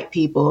and white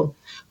people,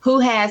 who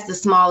has the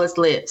smallest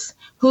lips?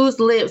 Whose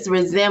lips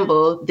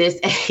resemble this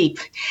ape?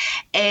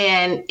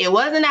 And it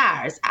wasn't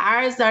ours.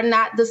 Ours are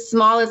not the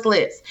smallest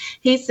lips.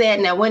 He said,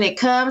 now, when it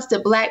comes to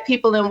black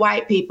people and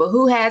white people,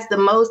 who has the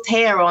most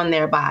hair on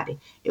their body?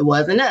 It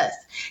wasn't us.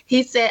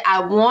 He said, I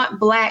want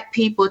black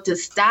people to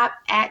stop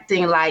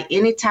acting like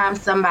anytime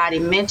somebody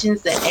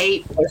mentions the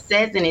ape or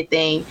says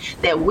anything,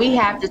 that we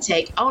have to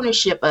take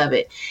ownership of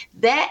it.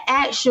 That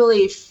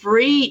actually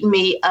freed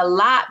me a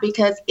lot,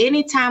 because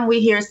anytime we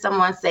hear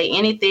someone say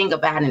anything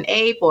about an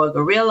ape or a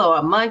gorilla or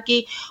a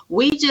monkey,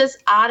 we just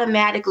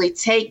automatically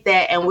take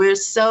that and we're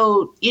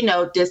so,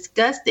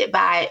 disgusted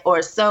by it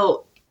or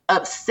so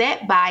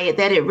upset by it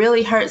that it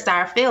really hurts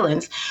our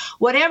feelings.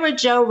 Whatever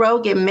Joe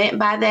Rogan meant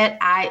by that,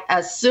 I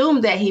assume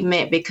that he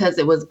meant because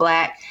it was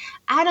black.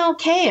 I don't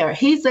care.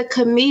 He's a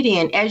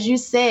comedian. As you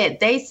said,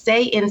 they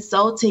say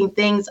insulting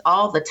things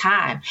all the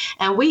time.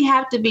 And we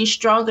have to be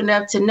strong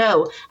enough to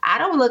know I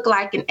don't look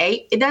like an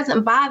ape. It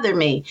doesn't bother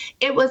me.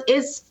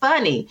 It's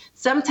funny.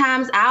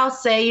 Sometimes I'll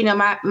say,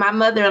 my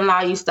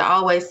mother-in-law used to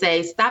always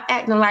say, stop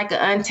acting like an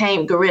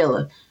untamed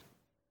gorilla.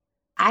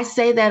 I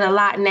say that a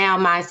lot now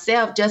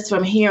myself, just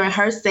from hearing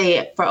her say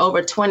it for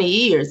over 20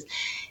 years.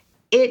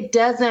 It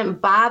doesn't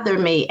bother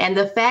me. And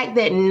the fact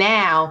that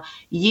now,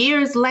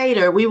 years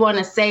later, we want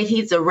to say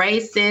he's a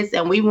racist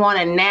and we want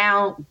to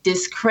now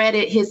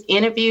discredit his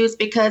interviews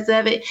because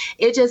of it,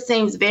 it just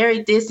seems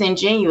very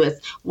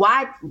disingenuous.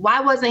 Why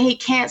wasn't he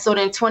canceled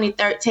in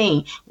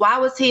 2013? Why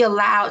was he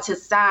allowed to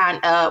sign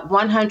a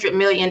 $100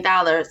 million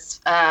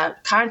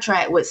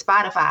contract with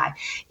Spotify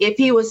if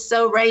he was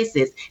so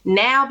racist?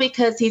 Now,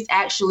 because he's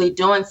actually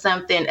doing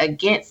something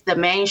against the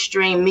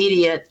mainstream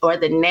media or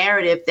the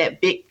narrative that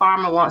Big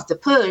Pharma wants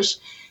to push,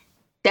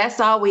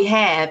 that's all we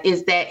have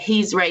is that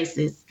he's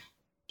racist.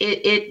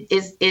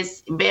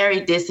 It's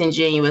very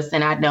disingenuous,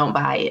 and I don't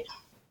buy it.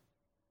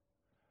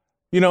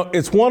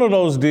 It's one of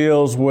those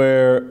deals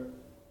where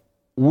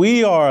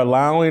we are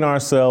allowing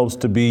ourselves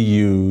to be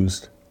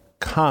used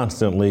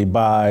constantly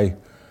by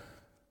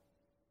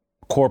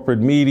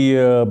corporate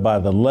media, by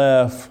the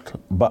left,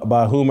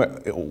 by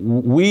whomever.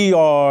 We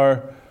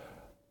are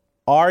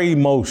our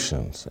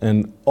emotions,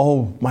 and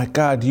oh my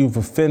God, you've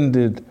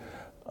offended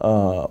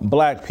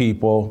Black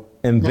people,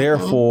 and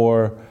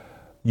therefore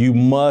you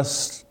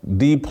must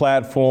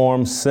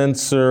deplatform,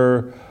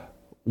 censor,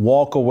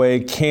 walk away,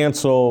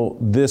 cancel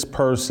this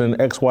person,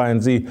 X, Y,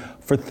 and Z,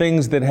 for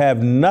things that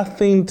have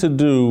nothing to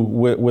do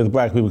with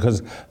Black people,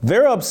 because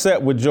they're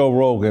upset with Joe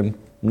Rogan,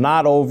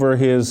 not over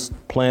his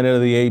Planet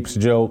of the Apes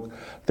joke.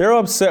 They're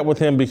upset with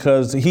him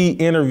because he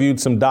interviewed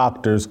some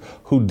doctors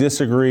who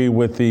disagree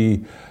with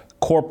the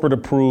corporate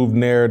approved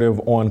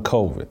narrative on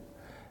COVID.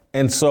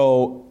 And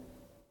so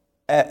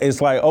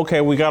it's like, okay,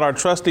 we got our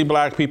trusty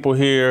Black people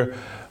here.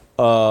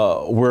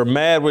 We're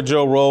mad with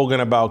Joe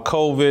Rogan about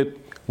COVID.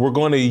 We're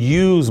going to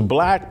use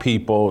Black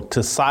people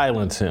to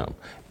silence him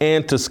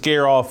and to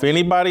scare off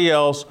anybody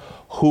else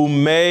who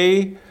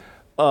may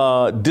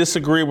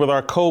disagree with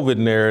our COVID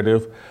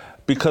narrative.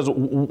 Because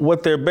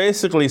what they're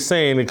basically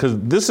saying, because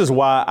this is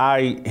why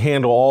I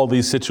handle all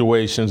these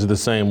situations the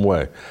same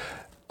way,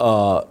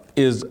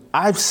 is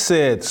I've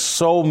said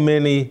so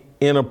many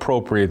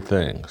inappropriate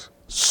things,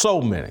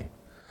 so many,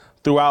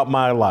 throughout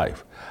my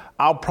life.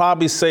 I'll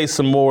probably say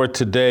some more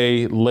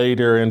today,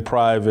 later in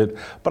private,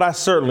 but I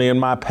certainly in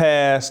my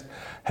past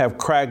have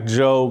cracked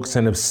jokes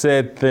and have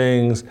said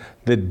things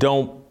that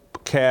don't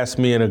cast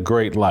me in a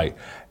great light.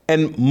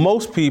 And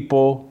most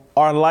people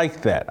are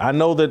like that. I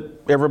know that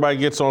everybody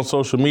gets on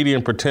social media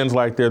and pretends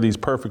like they're these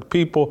perfect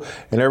people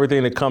and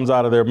everything that comes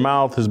out of their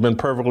mouth has been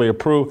perfectly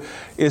approved.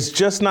 It's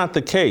just not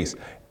the case.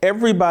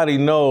 Everybody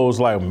knows,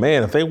 like,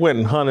 man, if they went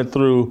and hunted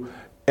through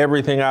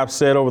everything I've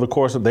said over the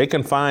course of, they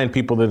can find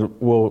people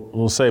that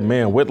will say,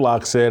 man,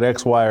 Whitlock said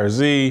X, Y, or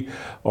Z,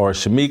 or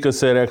Shamika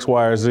said X,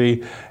 Y, or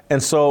Z.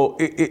 And so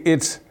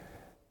it's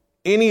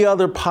any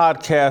other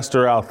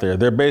podcaster out there,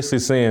 they're basically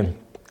saying,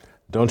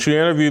 don't you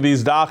interview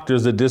these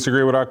doctors that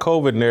disagree with our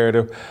COVID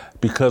narrative,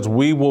 because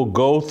we will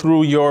go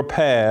through your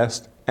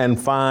past and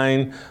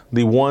find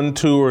the 1,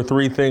 2, or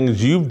 3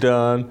 things you've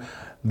done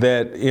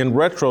that in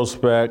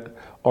retrospect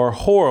are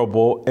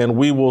horrible, and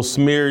we will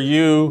smear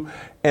you.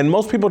 And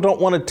most people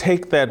don't want to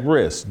take that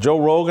risk. Joe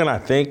Rogan, I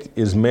think,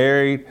 is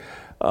married.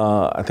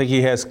 I think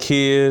he has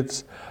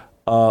kids.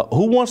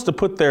 Who wants to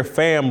put their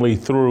family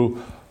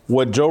through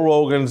what Joe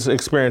Rogan's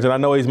experienced? And I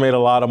know he's made a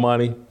lot of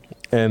money,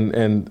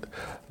 and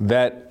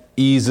that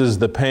eases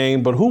the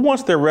pain, but who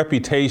wants their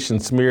reputation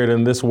smeared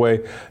in this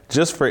way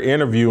just for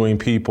interviewing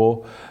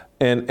people?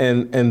 And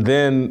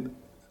then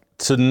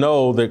to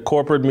know that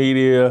corporate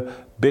media,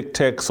 big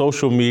tech,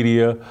 social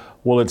media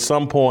will at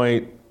some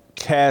point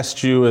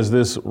cast you as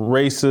this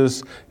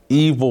racist,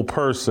 evil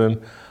person.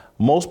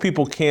 Most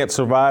people can't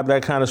survive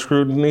that kind of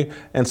scrutiny,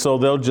 and so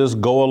they'll just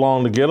go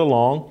along to get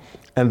along,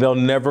 and they'll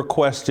never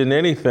question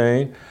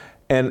anything.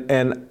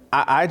 And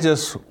I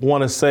just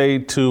want to say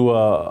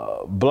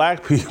to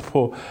Black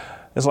people,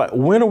 it's like,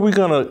 when are we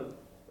going to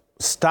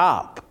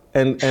stop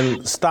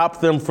and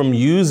stop them from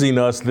using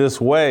us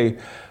this way?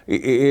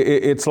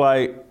 It's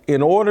like,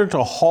 in order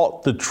to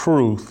halt the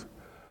truth,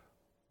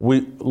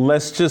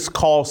 let's just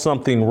call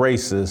something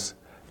racist,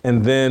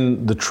 and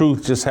then the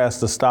truth just has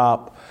to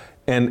stop.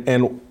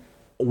 And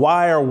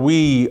why are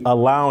we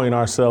allowing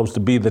ourselves to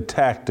be the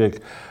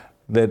tactic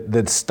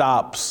that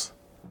stops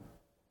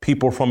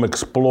people from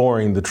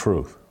exploring the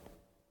truth?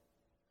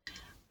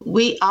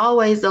 We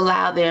always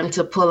allow them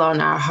to pull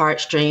on our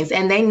heartstrings,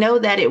 and they know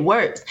that it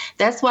works.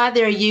 That's why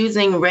they're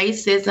using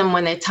racism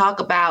when they talk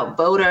about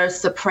voter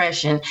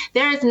suppression.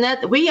 There is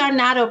nothing. We are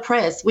not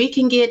oppressed. We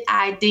can get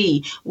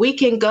ID. We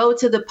can go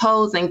to the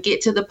polls and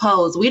get to the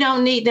polls. We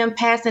don't need them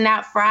passing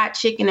out fried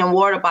chicken and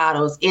water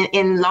bottles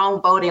in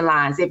long voting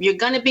lines. If you're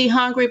going to be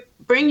hungry,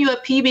 bring you a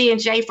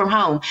PB&J from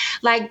home.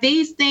 Like,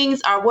 these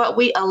things are what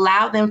we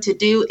allow them to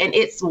do, and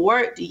it's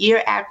worked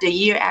year after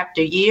year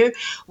after year,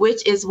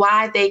 which is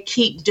why they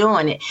keep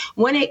doing it.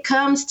 When it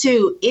comes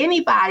to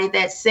anybody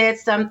that said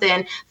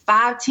something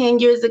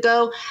 5-10 years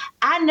ago,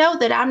 I know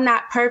that I'm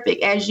not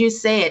perfect. As you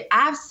said,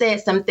 I've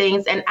said some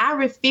things and I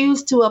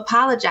refuse to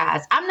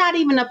apologize. I'm not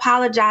even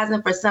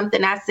apologizing for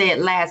something I said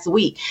last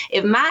week.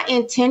 If my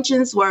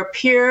intentions were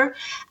pure,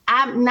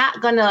 I'm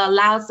not going to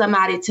allow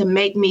somebody to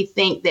make me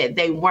think that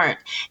they weren't.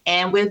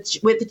 And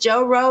with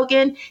Joe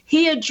Rogan,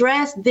 he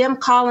addressed them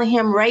calling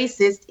him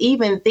racist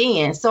even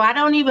then. So I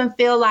don't even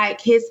feel like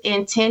his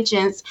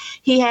intentions,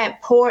 he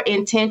had poor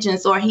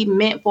intentions or he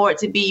meant for it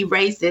to be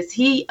racist.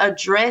 He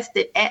addressed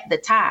it at the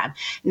time.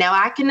 Now,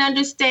 I can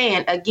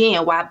understand,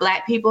 again, why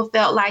Black people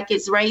felt like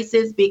it's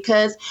racist,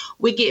 because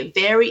we get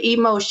very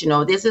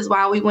emotional. This is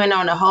why we went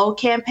on a whole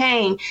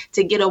campaign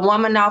to get a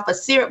woman off a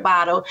syrup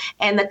bottle,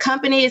 and the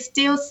company is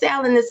still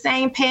selling the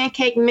same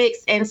pancake mix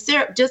and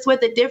syrup, just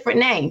with a different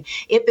name.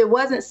 If it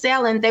wasn't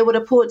selling, they would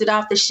have pulled it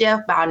off the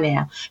shelf by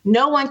now.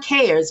 No one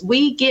cares.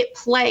 We get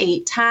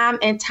played time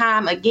and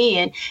time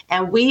again,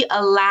 and we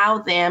allow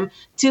them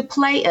to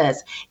play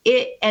us.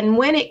 And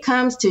when it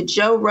comes to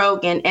Joe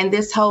Rogan and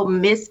this whole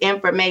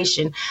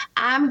misinformation,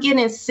 I'm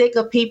getting sick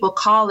of people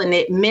calling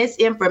it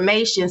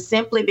misinformation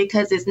simply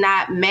because it's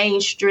not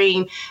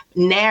mainstream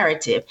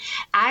narrative.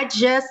 I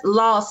just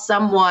lost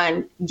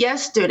someone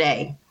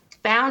yesterday.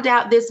 Found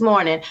out this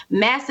morning,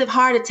 massive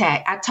heart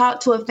attack. I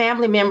talked to a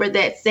family member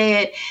that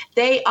said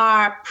they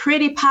are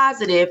pretty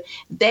positive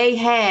they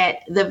had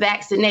the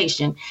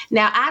vaccination.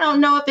 Now, I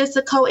don't know if it's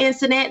a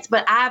coincidence,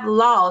 but I've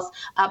lost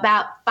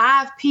about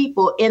 5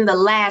 people in the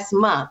last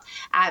month.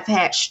 I've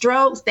had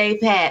strokes. They've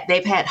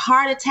had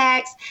heart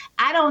attacks.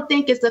 I don't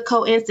think it's a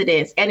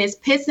coincidence. And it's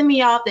pissing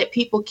me off that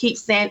people keep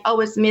saying,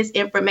 oh, it's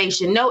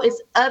misinformation. No,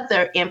 it's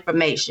other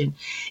information.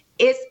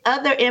 It's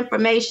other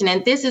information,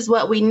 and this is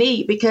what we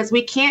need, because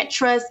we can't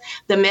trust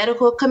the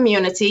medical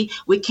community.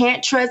 We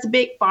can't trust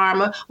Big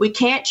Pharma. We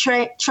can't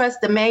trust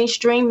the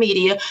mainstream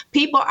media.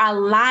 People are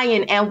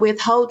lying and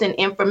withholding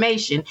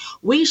information.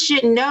 We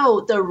should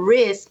know the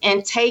risk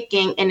in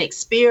taking an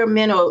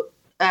experimental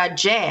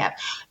jab.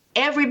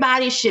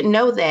 Everybody should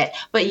know that,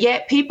 but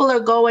yet people are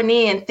going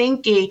in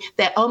thinking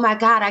that, oh my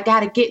God, I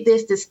got to get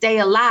this to stay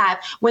alive,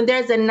 when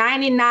there's a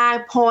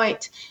 99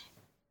 point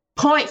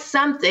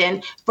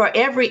something for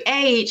every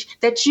age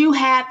that you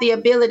have the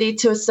ability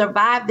to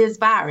survive this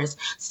virus.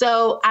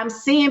 So I'm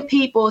seeing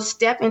people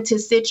step into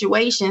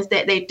situations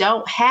that they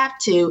don't have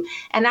to.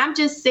 And I'm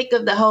just sick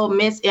of the whole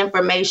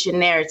misinformation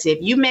narrative.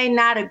 You may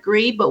not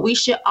agree, but we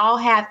should all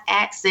have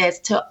access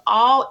to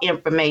all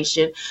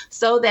information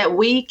so that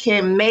we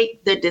can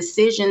make the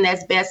decision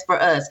that's best for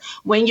us.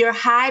 When you're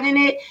hiding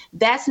it,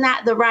 that's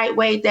not the right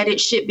way that it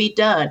should be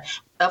done.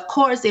 Of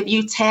course, if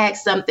you tag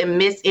something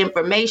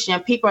misinformation,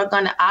 people are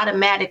going to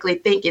automatically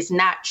think it's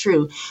not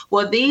true.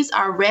 Well, these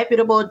are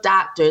reputable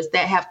doctors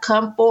that have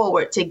come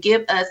forward to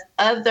give us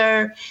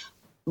other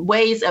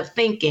ways of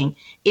thinking.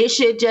 It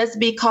should just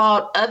be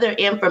called other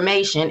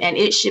information, and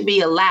it should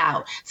be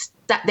allowed.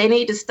 They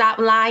need to stop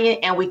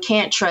lying, and we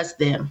can't trust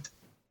them.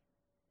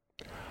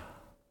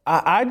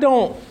 I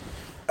don't,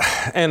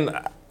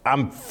 and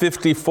I'm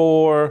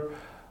 54.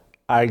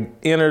 I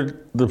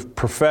entered the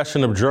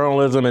profession of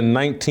journalism in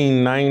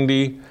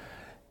 1990,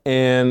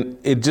 and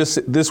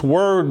this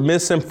word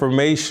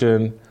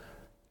misinformation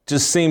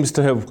just seems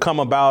to have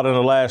come about in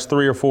the last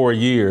 3 or 4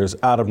 years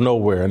out of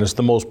nowhere, and it's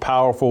the most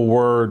powerful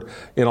word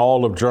in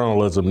all of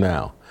journalism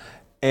now.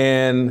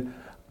 And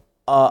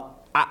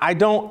I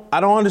don't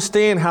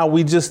understand how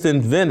we just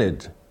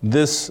invented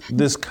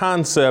this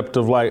concept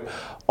of like,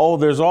 oh,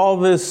 there's all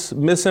this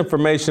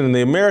misinformation, and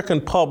the American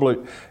public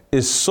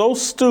is so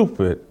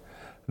stupid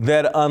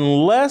that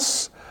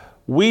unless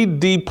we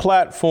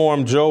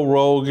deplatform Joe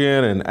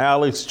Rogan and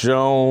Alex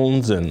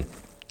Jones and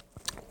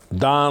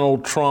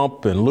Donald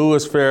Trump and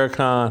Louis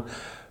Farrakhan,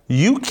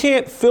 you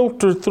can't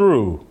filter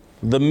through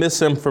the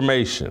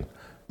misinformation.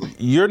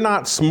 You're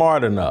not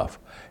smart enough.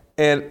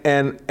 And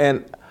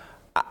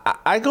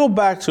I go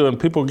back to, and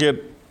people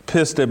get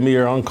pissed at me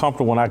or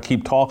uncomfortable when I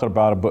keep talking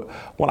about it, but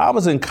when I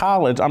was in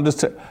college,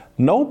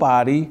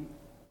 nobody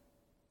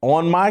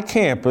on my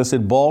campus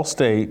at Ball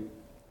State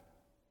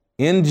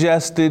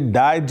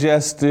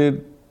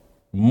digested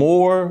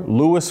more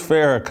Louis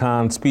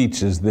Farrakhan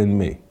speeches than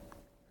me.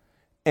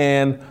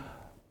 And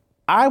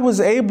I was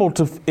able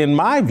to, in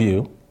my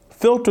view,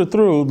 filter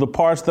through the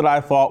parts that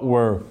I thought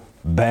were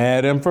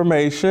bad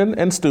information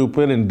and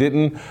stupid and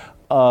didn't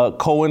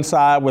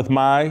coincide with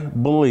my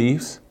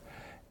beliefs,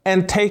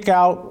 and take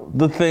out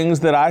the things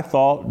that I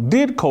thought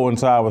did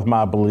coincide with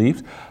my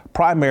beliefs,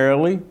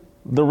 primarily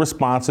the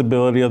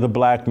responsibility of the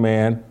Black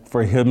man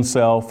for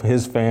himself,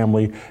 his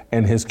family,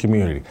 and his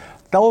community.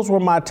 Those were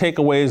my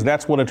takeaways.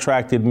 That's what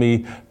attracted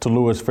me to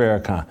Louis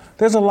Farrakhan.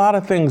 There's a lot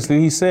of things that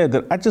he said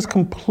that I just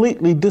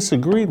completely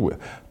disagreed with.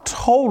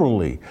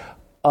 Totally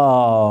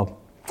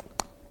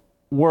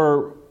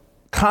were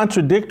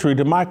contradictory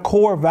to my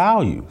core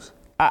values.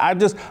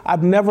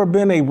 I've never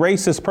been a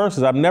racist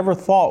person. I've never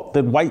thought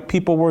that white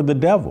people were the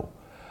devil.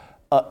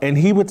 And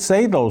he would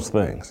say those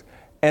things.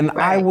 And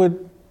I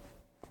would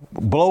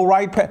blow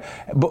right past.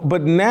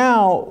 But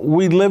now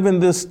we live in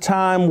this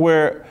time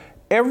where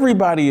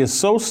everybody is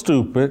so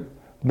stupid.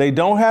 They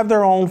don't have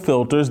their own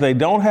filters. They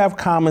don't have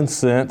common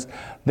sense.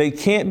 They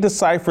can't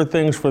decipher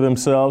things for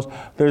themselves.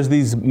 There's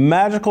these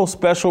magical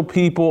special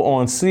people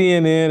on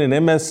CNN and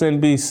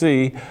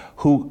MSNBC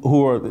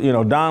who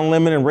are, Don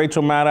Lemon and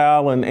Rachel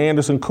Maddow and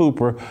Anderson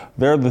Cooper.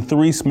 They're the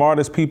three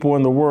smartest people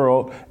in the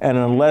world. And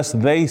unless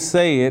they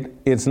say it,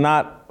 it's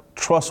not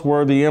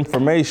trustworthy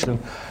information.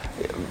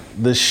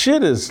 The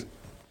shit is,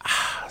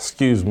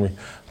 excuse me,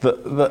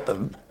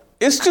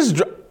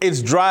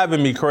 it's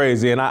driving me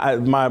crazy.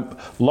 And my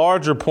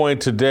larger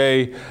point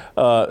today,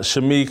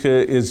 Shamika,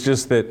 is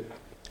just that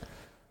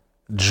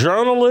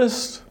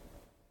journalists,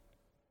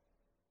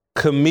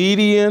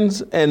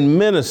 comedians, and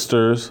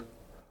ministers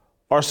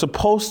are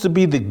supposed to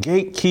be the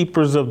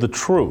gatekeepers of the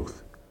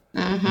truth.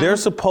 Mm-hmm. They're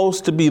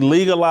supposed to be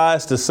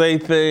legalized to say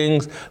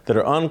things that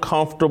are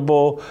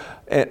uncomfortable,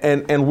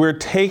 and we're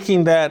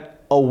taking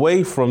that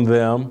away from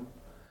them.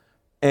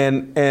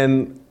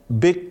 And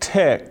big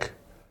tech,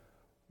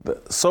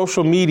 the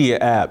social media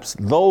apps,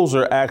 those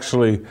are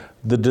actually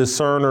the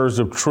discerners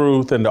of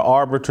truth and the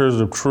arbiters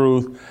of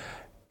truth.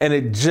 And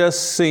it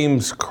just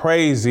seems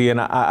crazy. And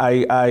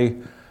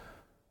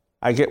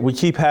we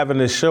keep having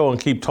this show and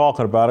keep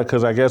talking about it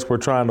because I guess we're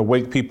trying to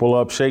wake people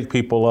up, shake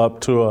people up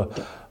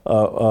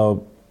to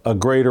a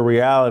greater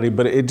reality.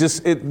 But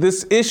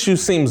this issue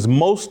seems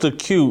most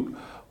acute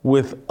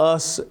with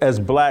us as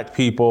Black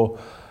people.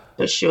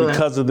 For sure.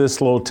 Because of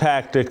this little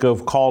tactic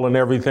of calling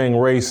everything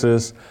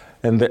racist.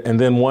 And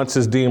then once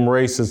it's deemed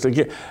racist,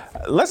 again,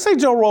 let's say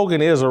Joe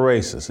Rogan is a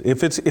racist.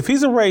 If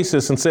he's a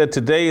racist and said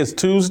today is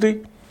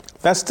Tuesday,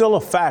 that's still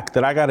a fact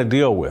that I got to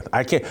deal with.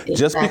 I can't,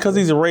 just because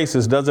he's a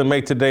racist doesn't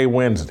make today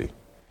Wednesday.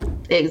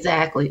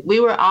 Exactly. We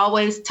were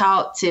always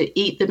taught to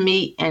eat the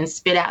meat and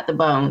spit out the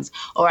bones.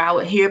 Or I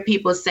would hear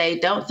people say,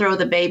 don't throw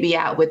the baby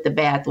out with the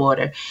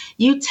bathwater.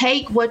 You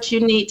take what you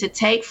need to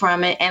take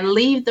from it and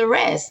leave the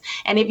rest.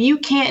 And if you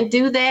can't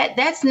do that,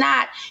 that's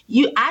not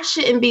you. I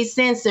shouldn't be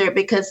censored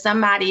because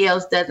somebody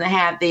else doesn't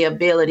have the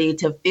ability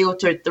to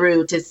filter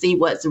through to see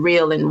what's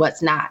real and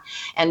what's not.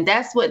 And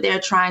that's what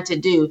they're trying to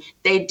do.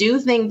 They do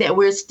think that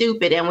we're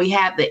stupid and we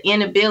have the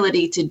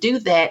inability to do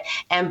that.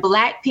 And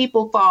Black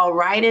people fall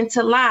right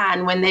into line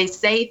when they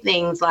say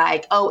things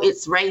like, oh,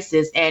 it's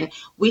racist and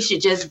we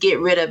should just get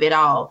rid of it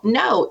all.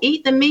 No,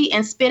 eat the meat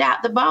and spit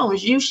out the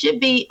bones. You should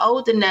be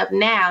old enough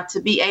now to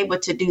be able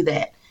to do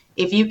that.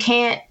 If you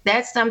can't,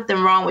 that's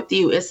something wrong with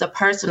you. It's a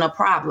personal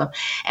problem.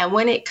 And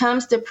when it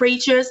comes to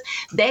preachers,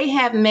 they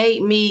have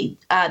made me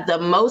the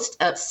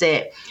most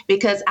upset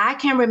because I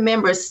can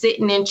remember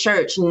sitting in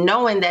church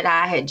knowing that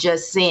I had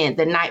just sinned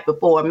the night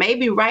before,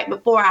 maybe right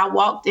before I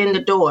walked in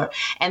the door,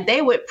 and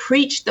they would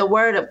preach the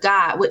word of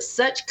God with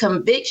such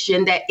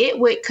conviction that it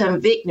would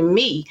convict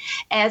me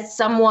as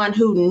someone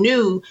who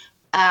knew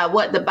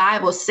what the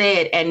Bible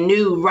said and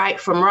knew right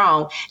from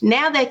wrong.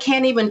 Now they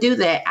can't even do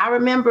that. I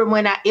remember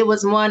when it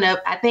was one of,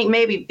 I think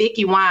maybe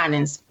Vicki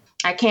Winans,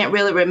 I can't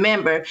really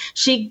remember.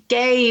 She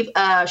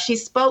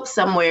spoke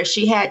somewhere,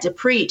 she had to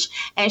preach,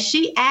 and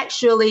she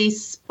actually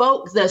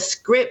spoke the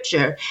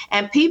scripture,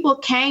 and people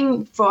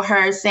came for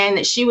her saying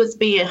that she was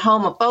being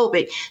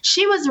homophobic.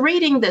 She was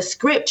reading the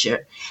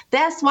scripture.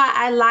 That's why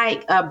I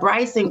like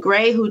Bryson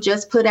Gray, who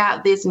just put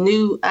out this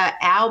new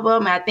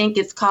album. I think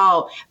it's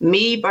called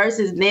Me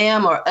Versus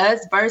Them or Us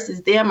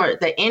Versus Them or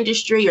the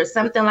Industry or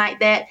something like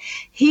that.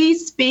 He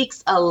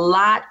speaks a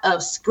lot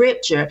of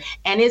scripture,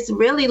 and it's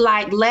really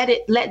like let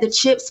the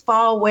chips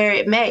fall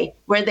where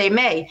they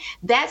may.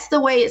 That's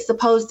the way it's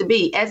supposed to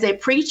be. As a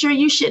preacher,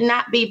 you should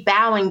not be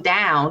bowing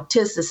down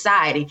to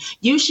society.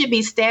 You should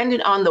be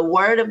standing on the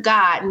word of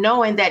God,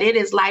 knowing that it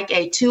is like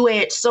a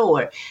two-edged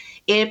sword.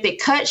 If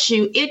it cuts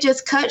you, it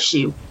just cuts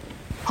you.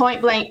 Point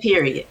blank,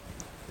 period.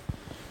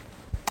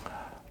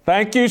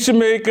 Thank you,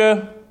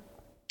 Shamika.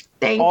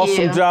 Thank you.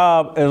 Awesome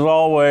job, as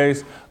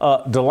always.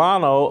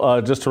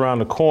 Delano, just around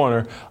the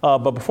corner.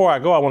 But before I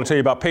go, I want to tell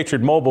you about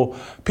Patriot Mobile.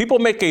 People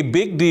make a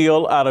big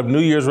deal out of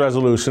New Year's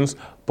resolutions,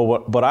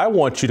 but I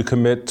want you to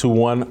commit to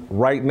one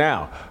right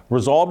now.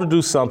 Resolve to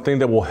do something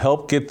that will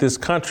help get this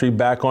country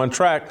back on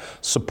track,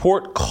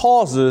 support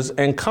causes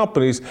and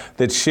companies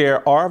that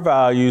share our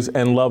values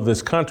and love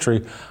this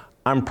country.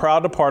 I'm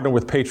proud to partner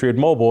with Patriot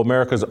Mobile,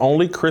 America's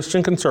only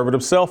Christian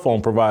conservative cell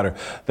phone provider.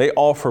 They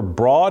offer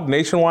broad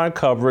nationwide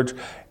coverage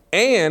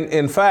and,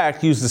 in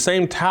fact, use the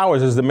same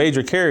towers as the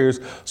major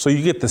carriers, so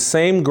you get the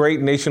same great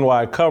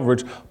nationwide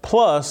coverage,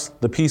 plus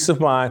the peace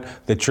of mind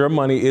that your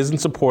money isn't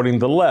supporting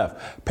the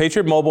left.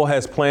 Patriot Mobile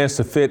has plans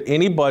to fit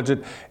any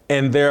budget,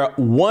 and their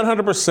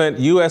 100%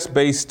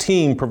 U.S.-based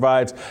team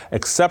provides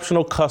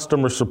exceptional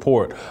customer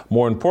support.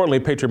 More importantly,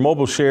 Patriot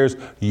Mobile shares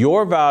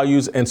your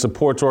values and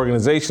supports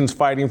organizations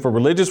fighting for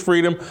religious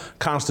freedom,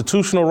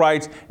 constitutional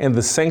rights, and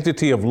the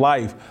sanctity of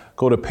life.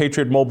 Go to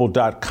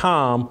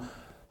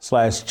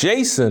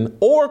patriotmobile.com/Jason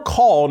or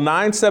call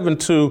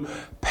 972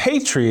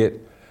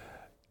 Patriot.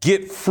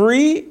 Get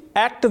free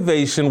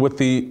activation with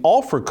the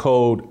offer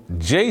code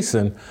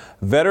JASON.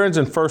 Veterans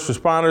and first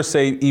responders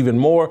save even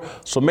more.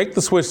 So make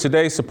the switch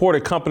today. Support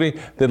a company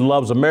that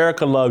loves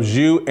America, loves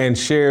you, and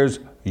shares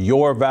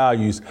your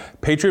values.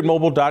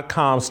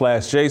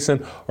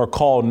 PatriotMobile.com/Jason or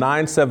call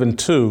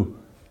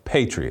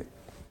 972-PATRIOT.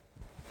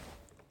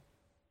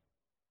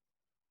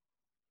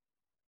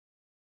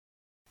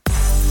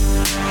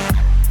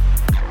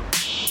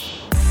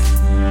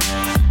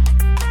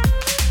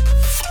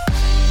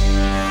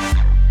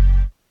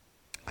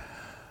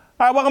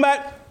 All right, welcome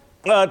back.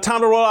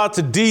 Time to roll out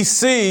to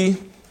D.C.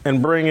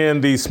 and bring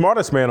in the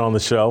smartest man on the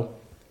show,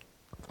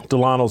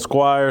 Delano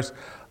Squires.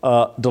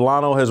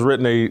 Delano has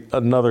written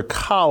another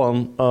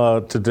column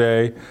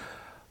today,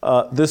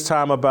 this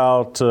time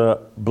about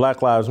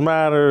Black Lives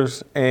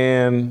Matters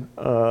and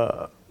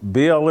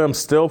BLM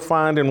still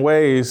finding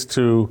ways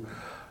to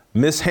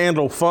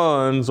mishandle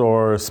funds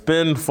or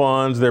spend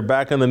funds. They're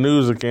back in the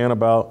news again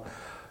about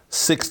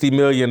 $60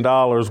 million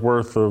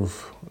worth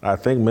of, I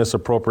think,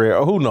 misappropriate,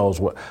 or who knows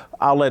what.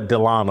 I'll let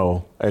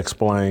Delano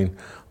explain.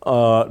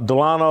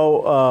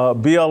 Delano,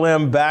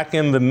 BLM back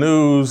in the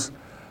news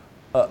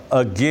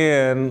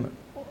again.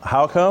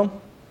 How come?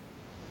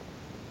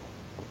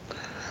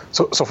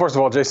 So first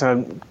of all,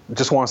 Jason, I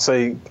just want to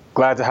say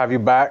glad to have you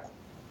back.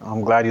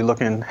 I'm glad you're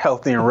looking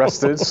healthy and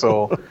rested.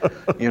 So,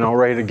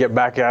 ready to get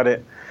back at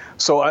it.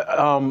 So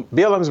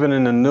BLM's been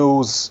in the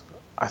news,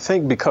 I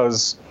think,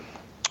 because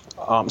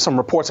some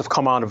reports have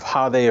come out of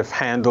how they have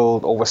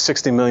handled over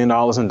 $60 million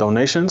in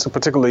donations, and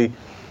particularly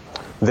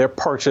their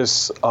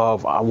purchase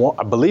of,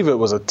 I believe it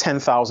was a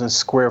 10,000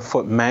 square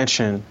foot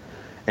mansion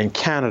in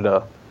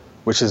Canada,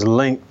 which is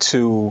linked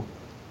to,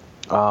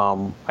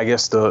 I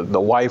guess, the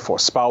wife or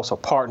spouse or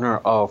partner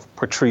of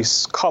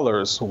Patrisse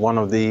Cullors, one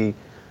of the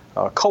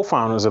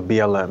co-founders of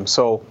BLM.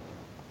 So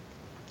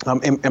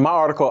in my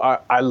article,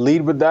 I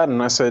lead with that,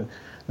 and I said,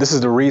 this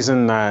is the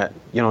reason that,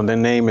 their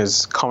name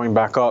is coming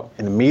back up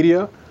in the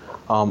media.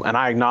 And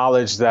I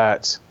acknowledge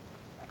that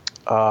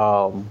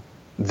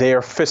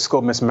their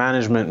fiscal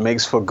mismanagement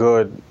makes for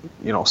good,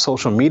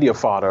 social media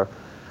fodder.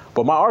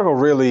 But my article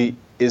really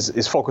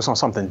is focused on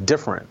something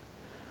different.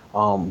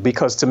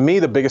 Because to me,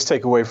 the biggest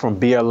takeaway from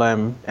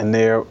BLM and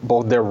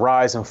both their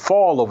rise and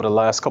fall over the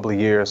last couple of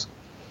years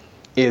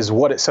is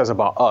what it says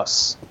about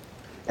us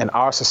and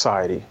our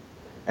society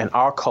and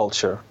our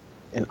culture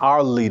and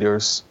our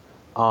leaders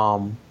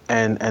and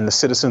the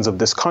citizens of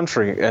this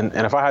country. And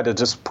if I had to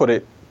just put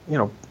it,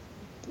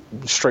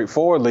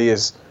 straightforwardly,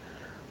 is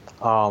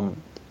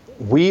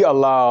we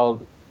allowed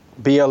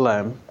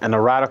BLM and the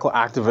radical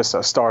activists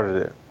that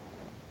started it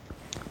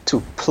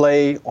to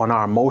play on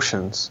our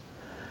emotions,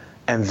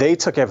 and they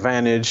took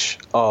advantage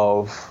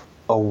of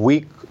a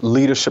weak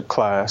leadership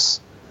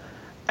class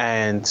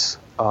and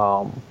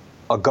a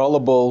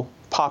gullible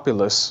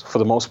populace, for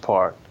the most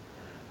part,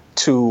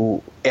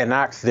 to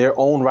enact their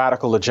own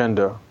radical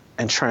agenda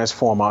and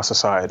transform our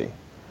society.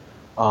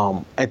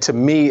 And to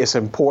me, it's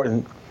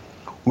important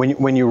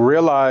when you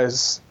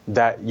realize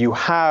that you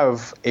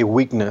have a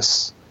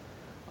weakness,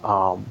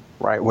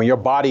 right? When your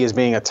body is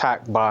being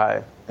attacked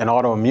by an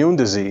autoimmune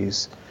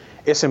disease,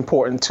 it's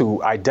important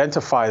to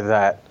identify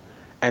that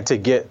and to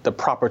get the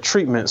proper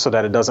treatment so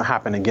that it doesn't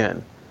happen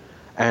again.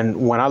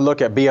 And when I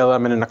look at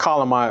BLM, and in the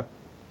column, I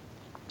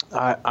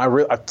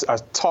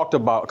talked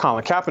about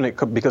Colin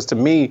Kaepernick because to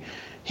me,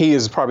 he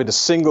is probably the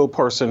single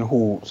person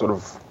who sort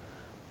of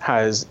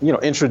has,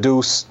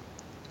 introduced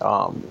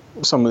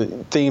some of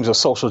the themes of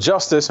social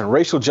justice and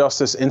racial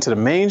justice into the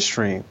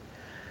mainstream.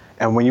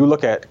 And when you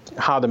look at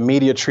how the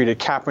media treated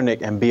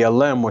Kaepernick and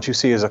BLM, what you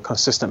see is a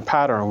consistent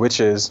pattern, which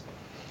is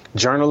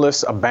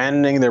journalists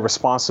abandoning their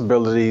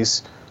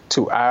responsibilities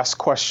to ask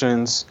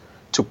questions,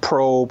 to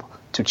probe,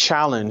 to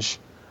challenge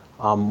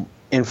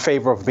in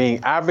favor of being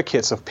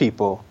advocates of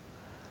people.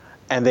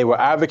 And they were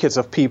advocates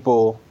of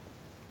people,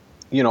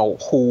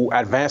 who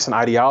advanced an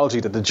ideology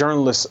that the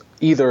journalists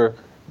either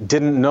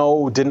didn't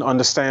know, didn't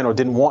understand, or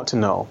didn't want to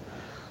know.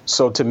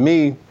 So to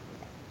me,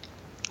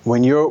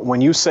 when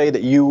you say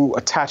that you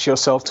attach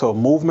yourself to a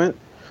movement,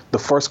 the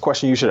first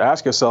question you should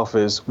ask yourself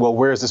is, well,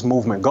 where is this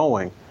movement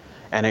going?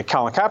 And in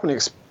Colin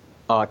Kaepernick's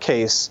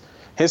case,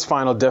 his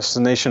final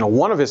destination, or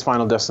one of his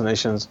final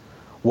destinations,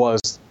 was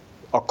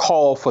a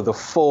call for the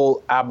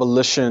full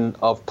abolition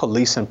of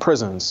police and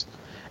prisons.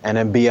 And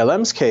in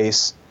BLM's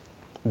case,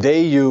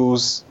 they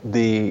use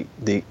the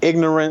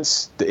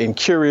ignorance, the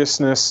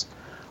incuriousness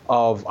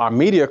of our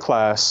media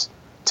class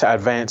to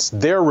advance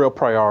their real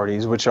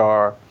priorities, which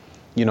are,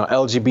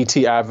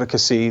 LGBT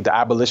advocacy, the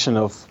abolition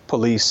of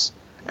police,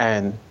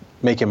 and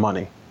making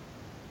money.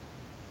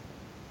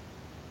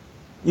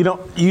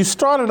 You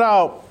started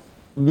out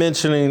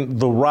mentioning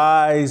the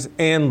rise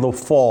and the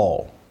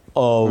fall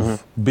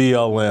of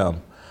BLM.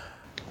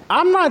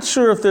 I'm not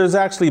sure if there's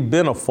actually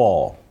been a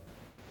fall.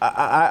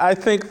 I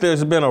think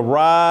there's been a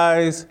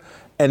rise,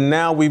 and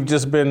now we've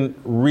just been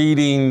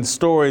reading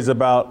stories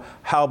about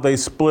how they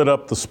split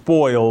up the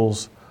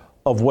spoils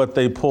of what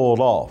they pulled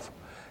off.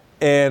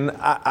 And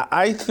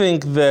I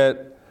think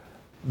that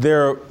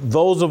there are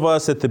those of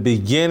us at the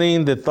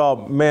beginning that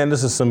thought, man,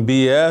 this is some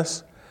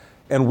BS,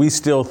 and we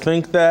still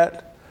think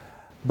that.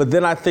 But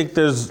then I think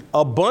there's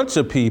a bunch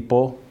of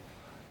people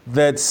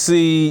that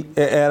see,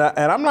 and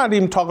I'm not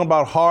even talking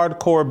about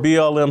hardcore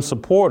BLM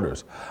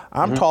supporters.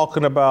 I'm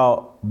talking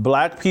about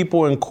black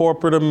people in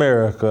corporate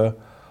America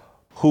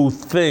who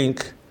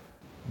think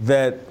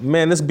that,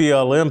 man, this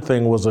BLM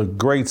thing was a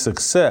great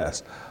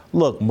success.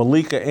 Look,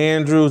 Malika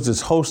Andrews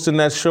is hosting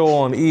that show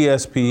on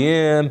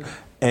ESPN,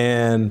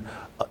 and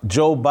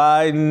Joe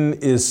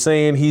Biden is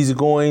saying he's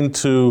going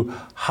to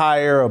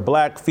hire a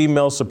black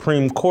female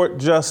Supreme Court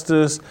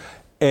justice,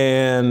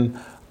 and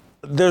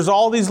there's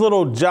all these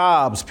little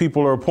jobs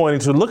people are pointing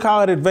to. Look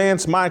how it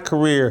advanced my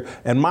career,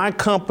 and my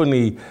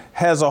company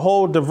has a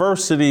whole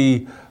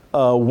diversity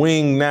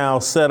wing now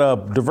set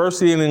up,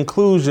 diversity and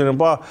inclusion, and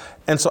blah.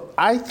 And so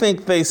I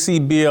think they see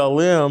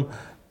BLM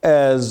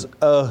as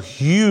a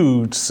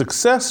huge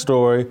success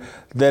story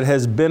that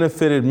has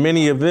benefited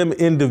many of them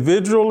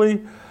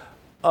individually,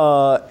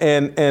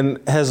 and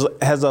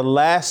has a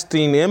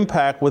lasting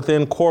impact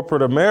within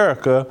corporate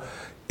America.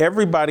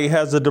 Everybody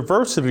has a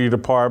diversity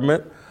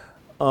department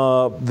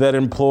that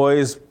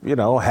employs,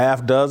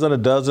 half dozen, a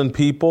dozen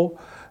people,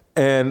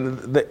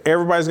 and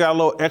everybody's got a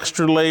little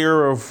extra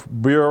layer of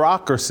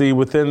bureaucracy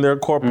within their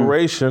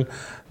corporation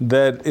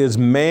that is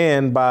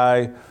manned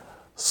by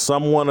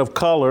someone of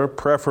color,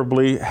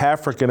 preferably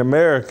African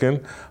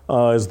American,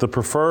 is the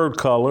preferred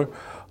color,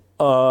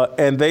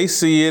 and they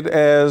see it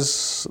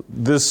as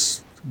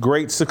this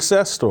great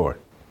success story.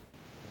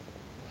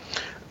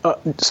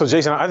 So,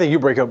 Jason, I think you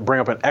bring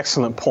up an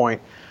excellent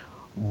point,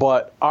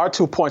 but our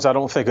 2 points I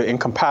don't think are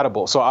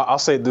incompatible. So I'll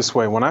say it this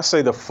way. When I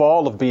say the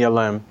fall of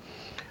BLM,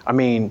 I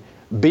mean,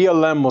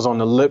 BLM was on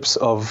the lips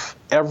of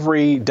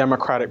every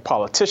Democratic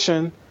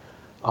politician,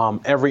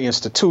 every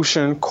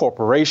institution,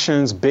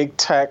 corporations, big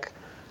tech,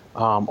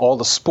 all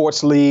the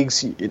sports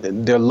leagues.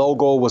 Their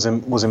logo was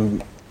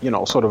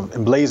sort of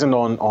emblazoned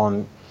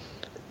on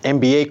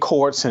NBA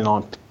courts and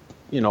on,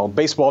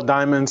 baseball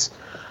diamonds.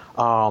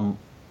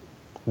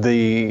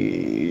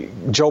 The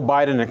Joe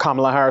Biden and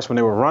Kamala Harris, when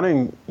they were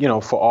running,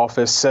 for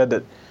office, said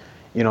that,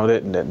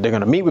 that they're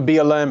going to meet with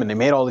BLM, and they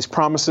made all these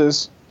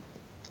promises.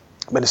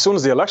 But as soon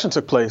as the election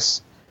took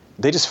place,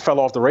 they just fell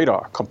off the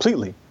radar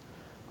completely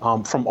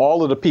from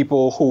all of the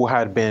people who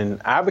had been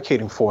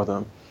advocating for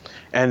them.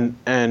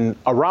 And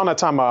around that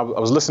time, I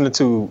was listening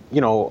to,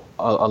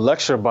 a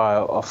lecture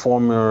by a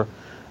former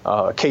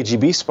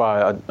KGB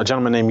spy, a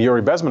gentleman named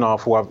Yuri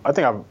Bezmenov, who I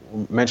think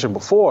I've mentioned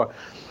before.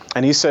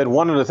 And he said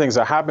one of the things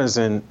that happens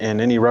in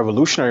any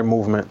revolutionary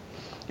movement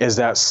is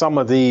that some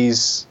of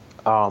these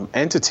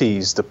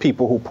entities, the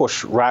people who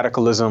push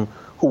radicalism,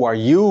 who are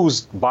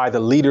used by the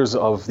leaders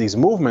of these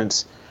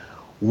movements,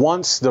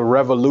 once the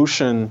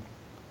revolution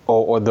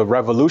or the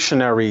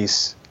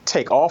revolutionaries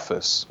take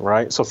office,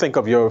 right? So think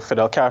of your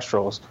Fidel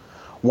Castros.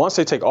 Once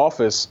they take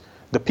office,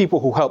 the people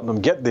who helped them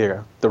get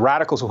there, the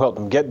radicals who helped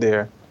them get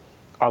there,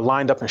 are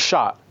lined up and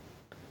shot.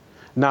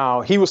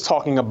 Now, he was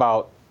talking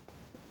about,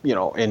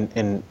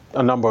 in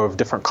a number of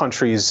different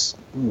countries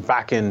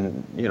back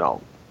in,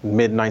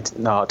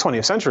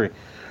 mid-20th century.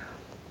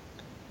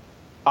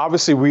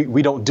 Obviously,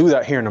 we don't do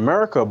that here in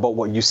America, but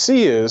what you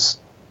see is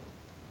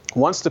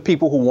once the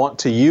people who want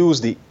to use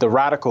the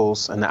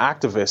radicals and the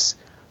activists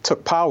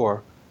took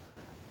power,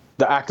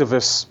 the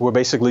activists were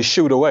basically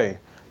shooed away.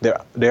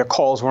 Their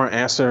calls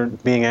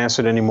weren't being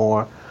answered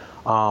anymore,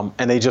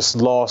 and they just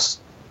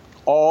lost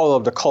all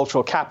of the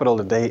cultural capital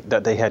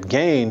that they had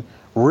gained,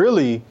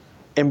 really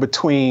in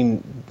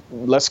between,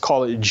 let's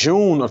call it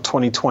June of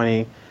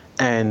 2020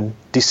 and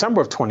December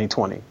of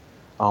 2020.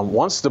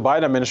 Once the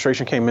Biden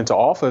administration came into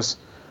office,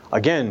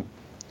 again,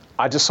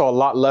 I just saw a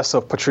lot less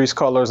of Patrisse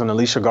Cullors and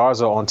Alicia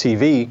Garza on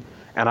TV,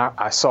 and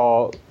I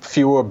saw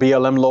fewer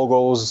BLM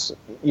logos,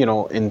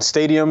 in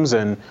stadiums,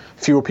 and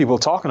fewer people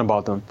talking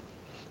about them.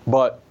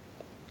 But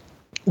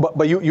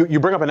you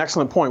bring up an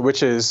excellent point,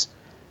 which is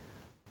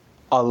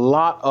a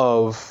lot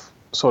of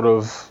sort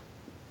of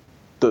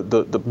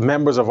the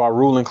members of our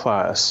ruling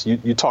class.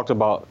 You talked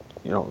about,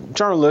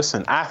 journalists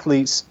and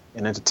athletes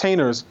and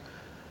entertainers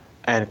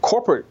and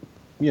corporate,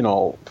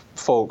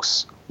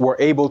 folks were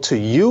able to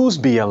use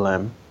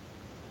BLM,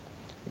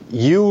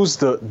 use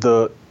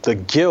the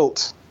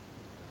guilt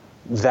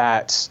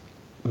that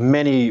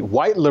many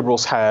white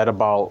liberals had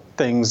about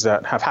things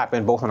that have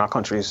happened both in our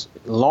country's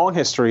long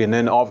history and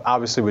then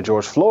obviously with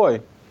George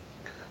Floyd,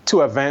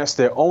 to advance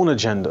their own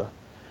agenda.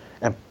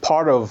 And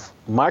part of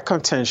my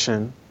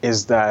contention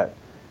is that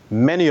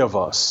many of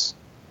us,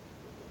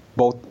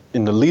 both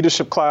in the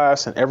leadership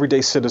class and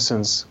everyday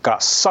citizens,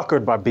 got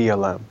suckered by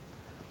BLM.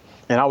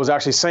 And I was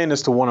actually saying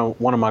this to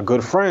one of my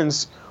good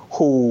friends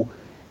who,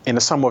 in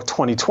the summer of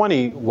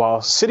 2020,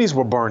 while cities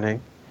were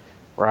burning,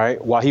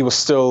 right, while he was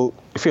still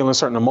feeling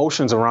certain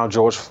emotions around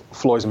George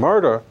Floyd's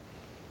murder,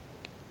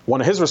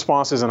 one of his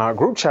responses in our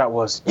group chat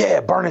was, yeah,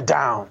 burn it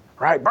down,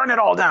 right? Burn it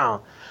all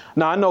down.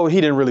 Now, I know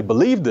he didn't really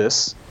believe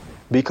this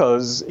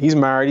because he's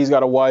married, he's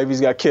got a wife,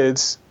 he's got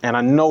kids, and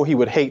I know he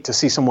would hate to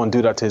see someone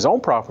do that to his own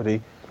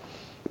property.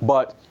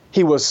 But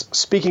he was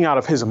speaking out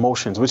of his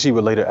emotions, which he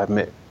would later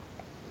admit.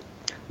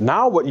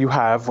 Now what you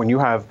have, when you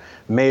have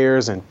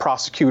mayors and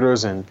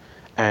prosecutors and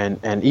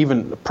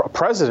even a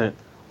president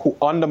who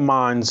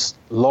undermines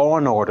law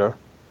and order,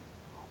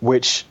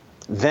 which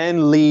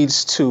then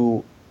leads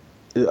to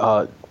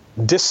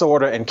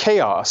disorder and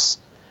chaos,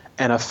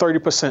 and a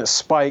 30%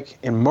 spike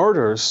in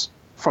murders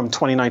from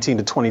 2019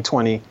 to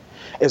 2020,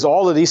 is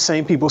all of these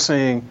same people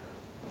saying,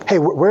 hey,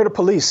 where are the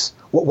police?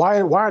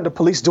 Why aren't the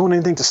police doing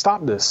anything to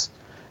stop this?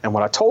 And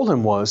what I told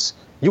him was,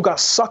 you got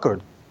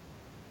suckered.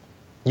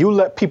 You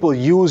let people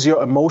use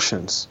your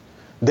emotions.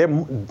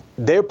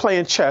 They're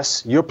playing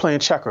chess, you're playing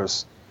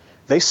checkers.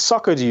 They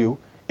suckered you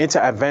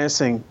into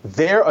advancing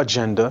their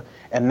agenda,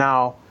 and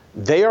now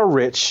they are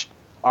rich,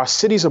 our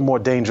cities are more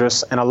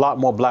dangerous, and a lot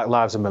more black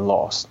lives have been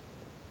lost.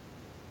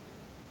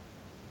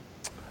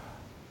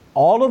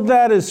 All of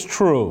that is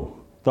true.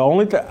 The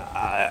only thing,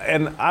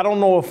 and I don't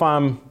know if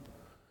I'm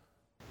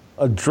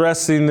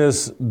addressing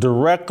this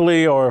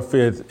directly or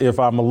if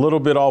I'm a little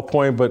bit off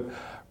point, but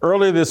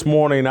earlier this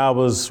morning I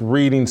was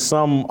reading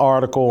some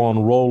article on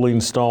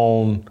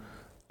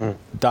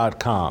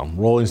RollingStone.com,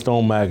 Rolling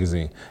Stone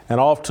magazine, and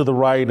off to the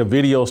right a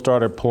video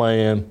started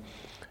playing,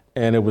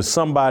 and it was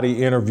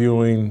somebody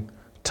interviewing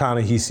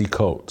Ta-Nehisi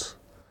Coates,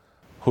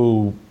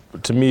 who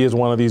to me is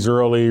one of these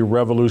early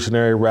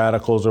revolutionary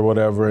radicals or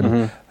whatever,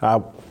 and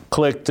I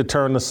clicked to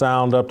turn the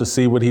sound up to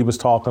see what he was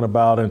talking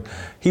about, and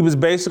he was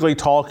basically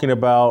talking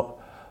about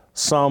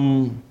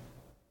some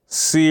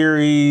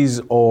series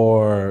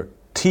or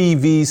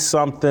TV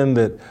something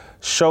that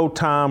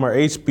Showtime or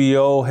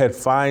HBO had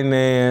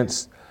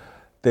financed,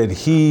 that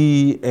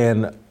he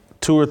and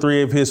 2 or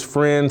 3 of his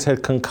friends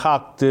had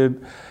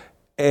concocted,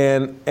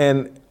 and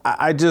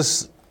I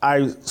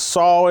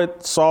saw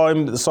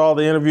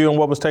the interview and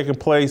what was taking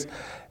place,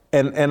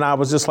 and I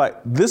was just like,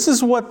 this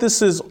is what this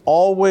has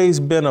always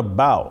been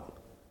about,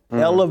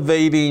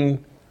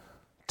 elevating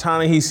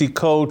Ta-Nehisi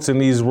Coates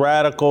and these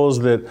radicals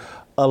that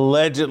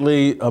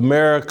allegedly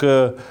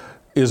America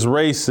is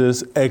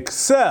racist,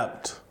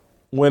 except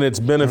when it's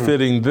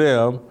benefiting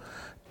them.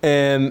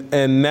 And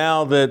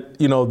now that,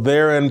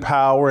 they're in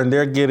power and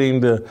they're getting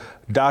the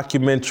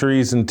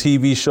documentaries and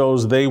TV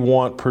shows they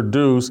want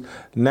produced,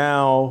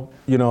 now,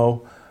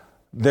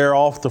 they're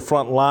off the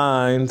front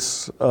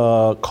lines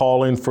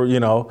calling for,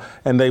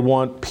 and they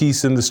want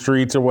peace in the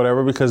streets or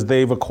whatever because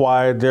they've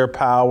acquired their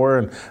power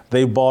and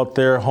they bought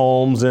their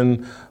homes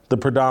in the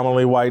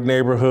predominantly white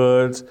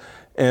neighborhoods,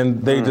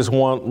 and they just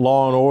want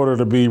law and order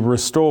to be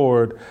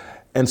restored.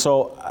 And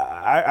so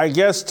I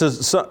guess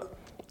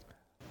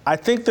I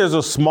think there's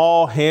a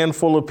small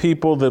handful of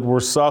people that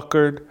were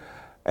suckered,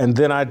 and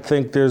then I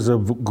think there's a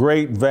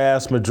great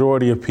vast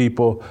majority of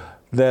people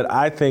that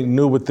I think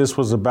knew what this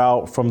was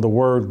about from the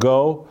word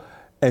go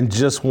and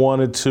just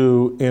wanted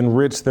to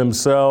enrich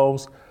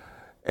themselves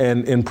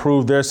and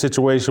improve their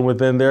situation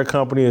within their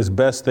company as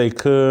best they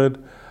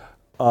could.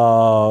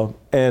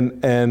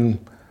 And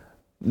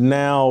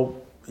now,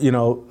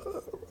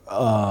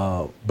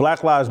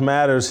 Black Lives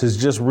Matters has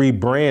just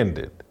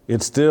rebranded.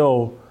 It's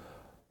still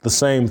the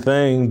same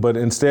thing, but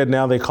instead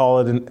now they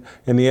call it,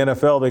 in the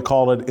NFL, they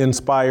call it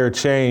Inspire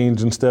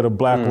Change instead of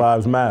Black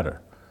Lives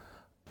Matter.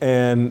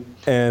 And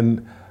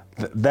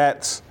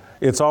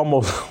it's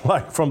almost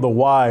like from The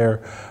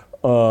Wire,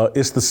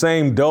 it's the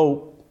same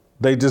dope,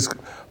 they just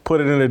put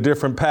it in a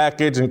different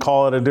package and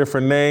call it a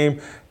different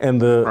name,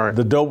 and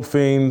the dope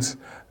fiends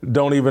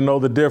don't even know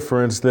the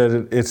difference,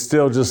 that it's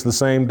still just the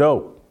same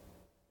dope.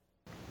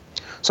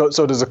 So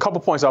there's a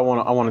couple points I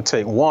want to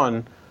take.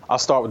 One, I'll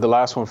start with the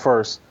last one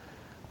first.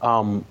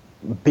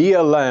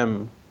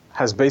 BLM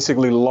has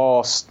basically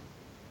lost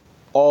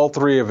all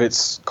 3 of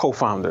its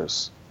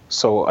co-founders.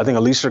 So I think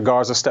Alicia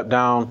Garza stepped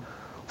down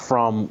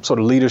from sort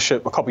of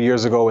leadership a couple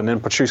years ago, and then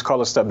Patrisse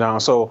Cullors stepped down.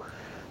 So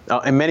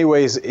in many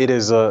ways, it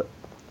is a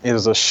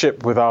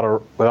ship without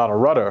a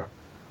rudder,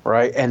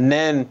 right? And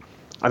then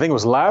I think it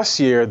was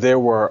last year, there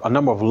were a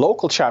number of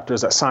local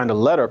chapters that signed a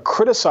letter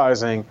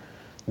criticizing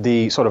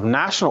the sort of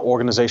national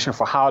organization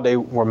for how they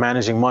were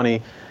managing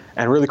money,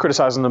 and really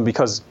criticizing them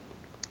because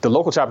the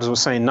local chapters were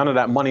saying none of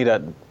that money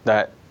that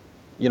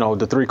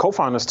the 3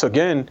 co-founders took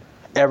in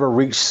ever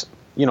reached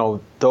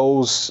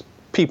those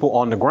people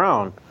on the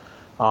ground.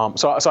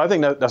 So I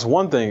think that's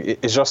one thing.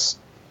 It's just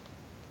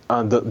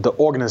the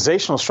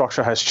organizational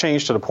structure has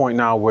changed to the point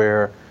now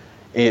where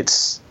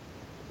it's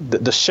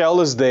the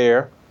shell is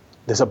there.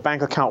 There's a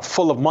bank account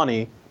full of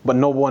money, but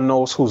no one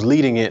knows who's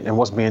leading it and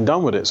what's being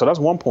done with it. So that's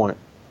one point.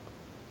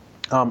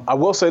 I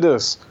will say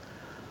this.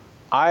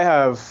 I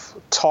have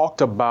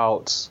talked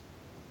about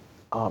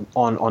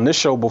on this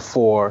show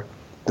before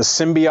the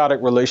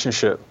symbiotic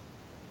relationship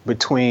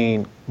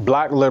between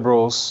black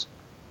liberals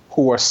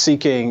who are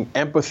seeking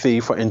empathy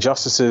for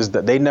injustices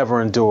that they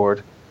never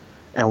endured,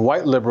 and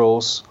white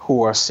liberals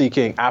who are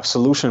seeking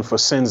absolution for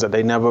sins that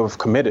they've never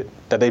committed.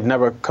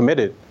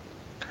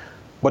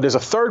 But there's a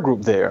third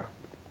group there,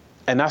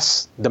 and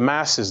that's the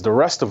masses, the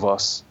rest of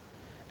us.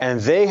 And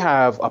they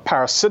have a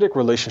parasitic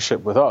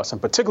relationship with us,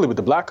 and particularly with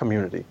the black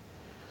community.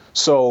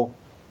 So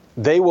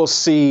they will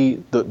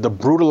see the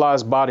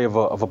brutalized body of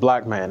a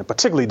black man. And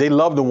particularly, they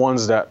love the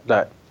ones that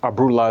are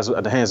brutalized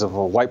at the hands of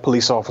a white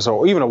police officer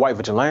or even a white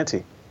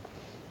vigilante.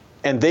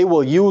 And they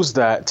will use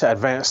that to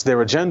advance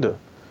their agenda.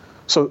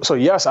 So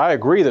yes, I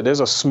agree that there's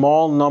a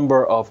small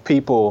number of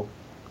people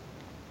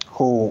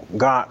who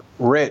got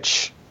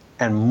rich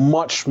and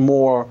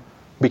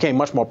became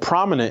much more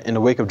prominent in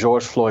the wake of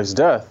George Floyd's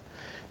death.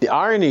 The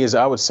irony is,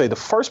 I would say the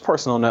first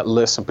person on that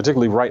list, and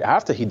particularly right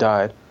after he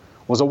died,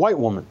 was a white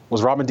woman,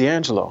 was Robin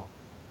DiAngelo,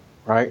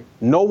 right?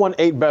 No one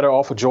ate better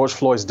off of George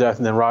Floyd's death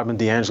than Robin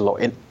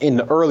DiAngelo in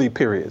the early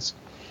periods.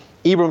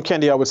 Ibram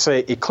Kendi, I would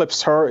say,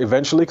 eclipsed her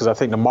eventually because I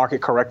think the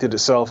market corrected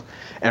itself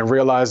and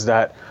realized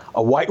that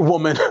a white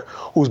woman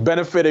who's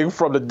benefiting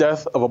from the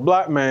death of a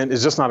black man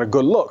is just not a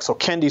good look. So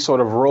Kendi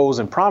sort of rose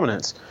in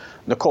prominence.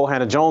 Nicole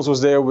Hannah-Jones was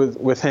there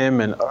with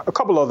him, and a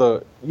couple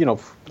other,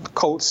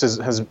 Coates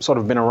has sort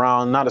of been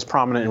around, not as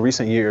prominent in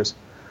recent years.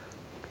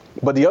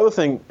 But the other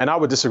thing, and I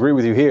would disagree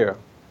with you here,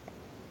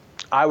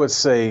 I would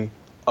say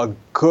a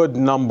good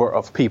number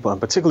of people,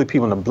 and particularly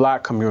people in the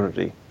black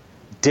community,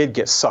 did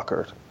get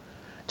suckered.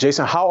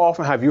 Jason, how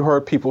often have you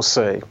heard people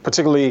say,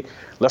 particularly,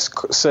 let's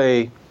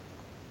say,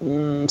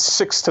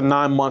 6 to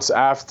 9 months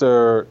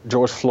after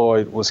George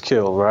Floyd was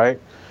killed, right?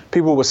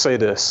 People would say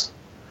this,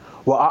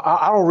 well,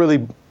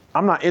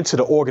 I'm not into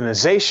the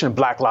organization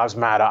Black Lives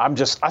Matter.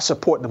 I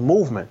support the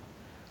movement.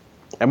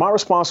 And my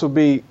response would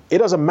be, it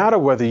doesn't matter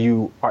whether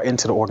you are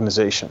into the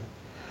organization.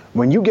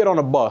 When you get on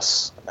a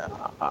bus,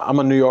 I'm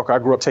a New Yorker, I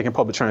grew up taking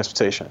public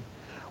transportation.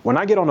 When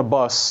I get on a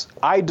bus,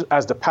 I,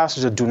 as the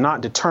passenger, do not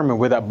determine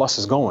where that bus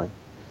is going.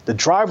 The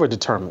driver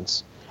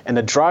determines. And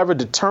the driver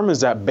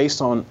determines that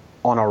based on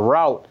a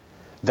route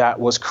that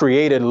was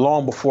created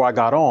long before I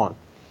got on.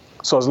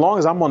 So as long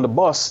as I'm on the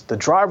bus, the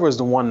driver is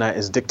the one that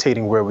is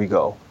dictating where we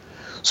go.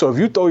 So if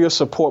you throw your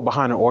support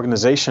behind an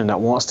organization that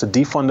wants to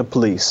defund the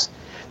police,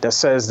 that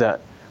says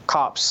that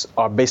cops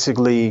are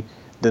basically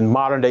the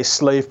modern day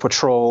slave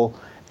patrol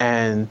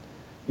and,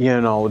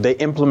 they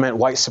implement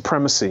white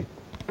supremacy.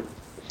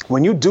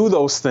 When you do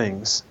those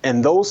things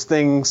and those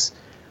things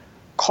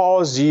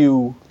cause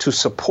you to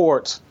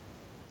support,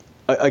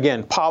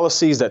 again,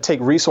 policies that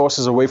take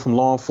resources away from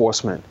law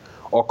enforcement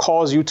or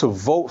cause you to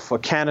vote for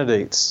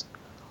candidates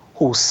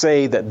who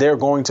say that they're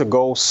going to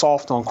go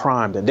soft on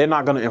crime, that they're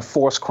not going to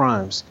enforce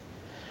crimes,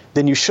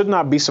 then you should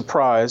not be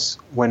surprised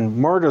when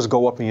murders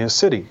go up in your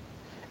city.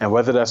 And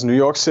whether that's New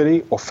York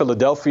City or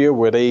Philadelphia,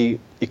 where they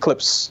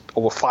eclipsed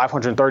over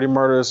 530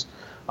 murders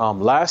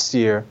last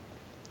year,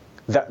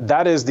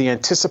 that is the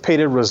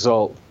anticipated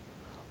result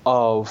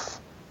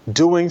of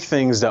doing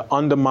things that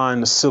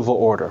undermine the civil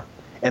order.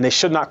 And they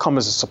should not come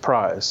as a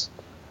surprise.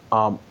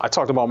 I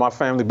talked about my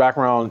family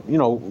background,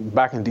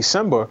 back in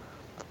December.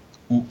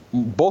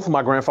 Both of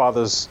my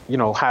grandfathers,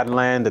 had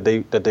land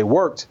that they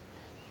worked.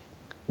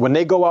 When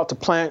they go out to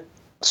plant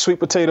sweet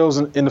potatoes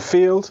in the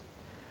field,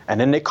 and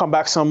then they come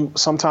back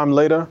sometime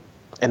later,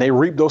 and they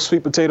reap those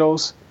sweet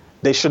potatoes,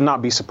 they should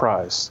not be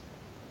surprised,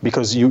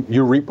 because you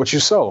reap what you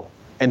sow,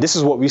 and this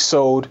is what we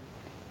sowed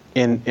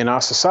in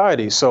our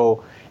society.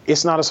 So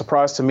it's not a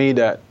surprise to me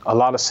that a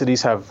lot of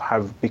cities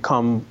have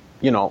become,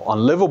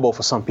 unlivable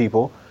for some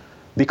people,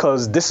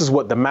 because this is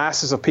what the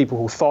masses of people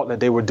who thought that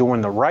they were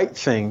doing the right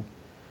thing.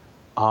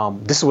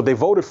 This is what they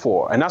voted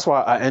for. And that's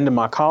why I ended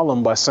my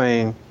column by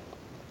saying,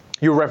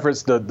 you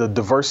referenced the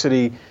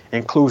diversity,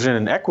 inclusion,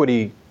 and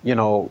equity,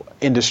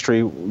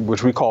 industry,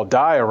 which we call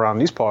DIE around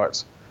these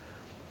parts.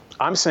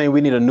 I'm saying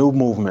we need a new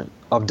movement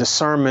of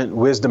discernment,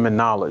 wisdom, and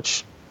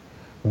knowledge,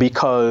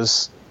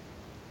 because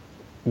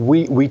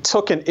we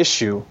took an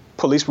issue,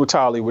 police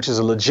brutality, which is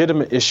a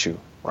legitimate issue,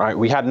 right?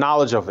 We had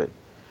knowledge of it.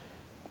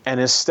 And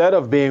instead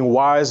of being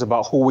wise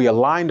about who we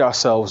aligned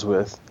ourselves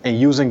with and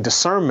using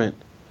discernment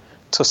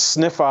to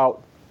sniff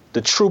out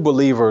the true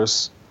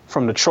believers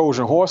from the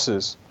Trojan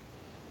horses,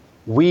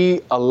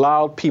 we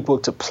allowed people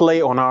to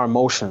play on our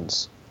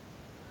emotions,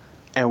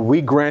 and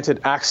we granted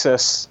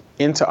access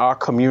into our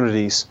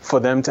communities for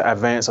them to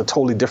advance a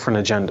totally different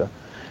agenda.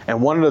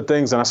 And one of the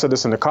things, and I said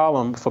this in the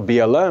column for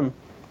BLM,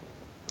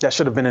 that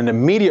should have been an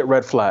immediate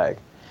red flag,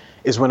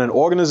 is when an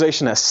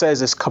organization that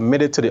says it's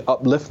committed to the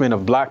upliftment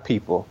of Black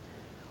people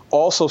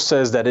also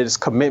says that it is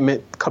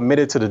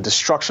committed to the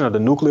destruction of the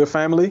nuclear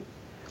family.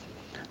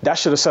 That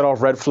should have set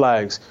off red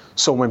flags.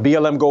 So when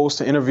BLM goes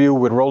to interview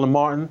with Roland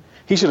Martin,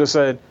 he should have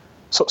said,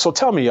 so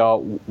tell me,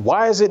 y'all,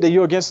 why is it that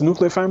you're against the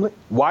nuclear family?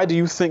 Why do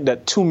you think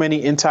that too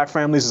many intact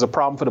families is a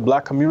problem for the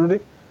Black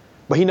community?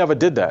 But he never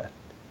did that.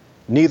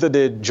 Neither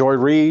did Joy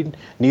Reid,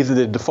 neither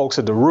did the folks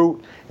at The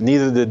Root,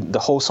 neither did the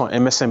hosts on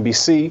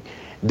MSNBC.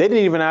 They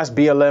didn't even ask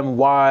BLM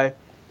why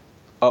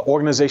an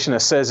organization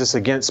that says it's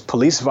against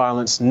police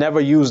violence never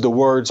used the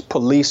words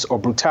police or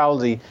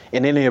brutality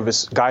in any of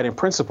its guiding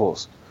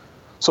principles.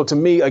 So to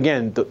me,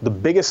 again, the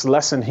biggest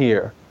lesson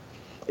here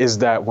is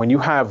that when you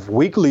have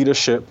weak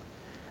leadership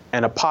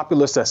and a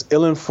populace that's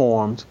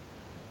ill-informed,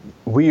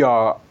 we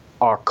are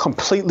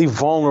completely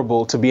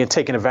vulnerable to being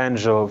taken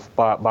advantage of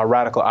by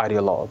radical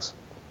ideologues.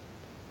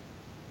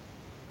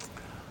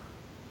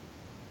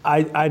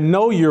 I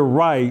know you're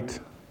right.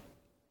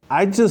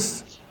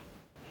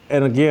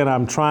 And again,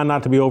 I'm trying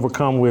not to be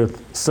overcome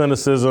with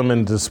cynicism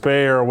and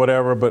despair or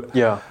whatever, but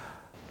yeah,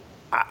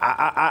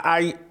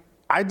 I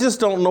just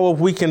don't know if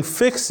we can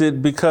fix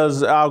it,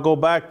 because I'll go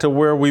back to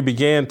where we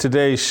began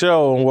today's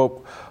show and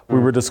what we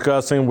were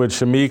discussing with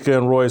Shamika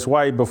and Royce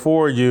White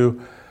before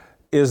you,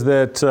 is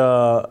that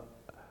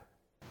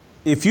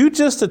if you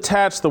just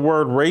attach the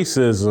word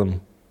racism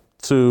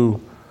to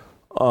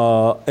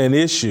an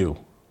issue,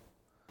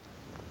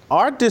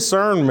 our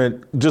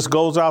discernment just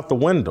goes out the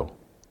window.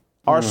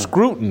 Our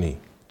scrutiny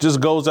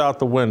just goes out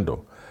the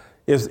window.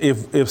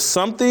 If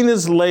something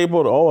is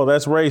labeled, oh,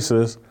 that's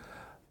racist,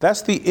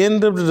 that's the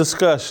end of the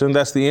discussion.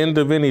 That's the end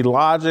of any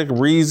logic,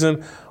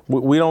 reason.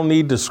 We don't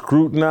need to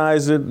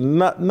scrutinize it,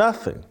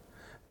 nothing.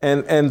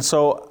 And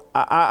so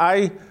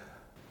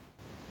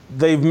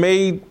they've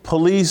made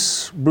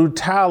police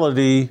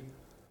brutality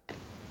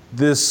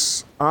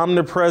this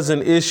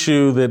omnipresent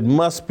issue that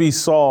must be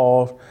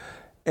solved,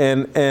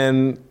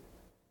 and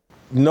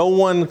no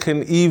one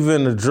can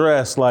even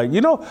address,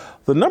 the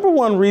number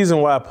one reason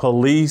why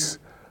police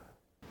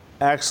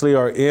actually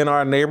are in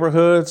our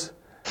neighborhoods,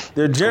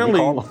 they're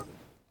generally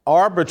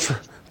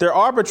they're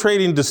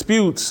arbitrating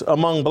disputes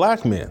among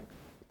black men,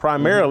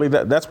 primarily.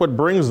 That's what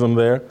brings them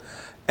there.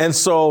 And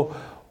so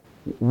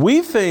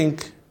we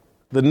think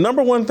the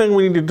number one thing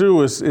we need to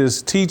do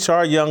is teach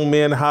our young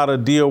men how to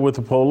deal with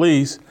the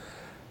police.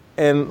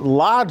 And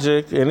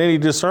logic and any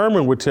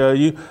discernment would tell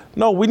you,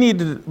 no, we need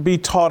to be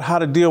taught how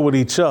to deal with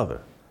each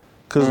other.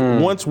 Because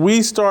once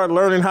we start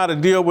learning how to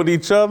deal with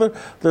each other,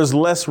 there's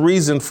less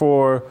reason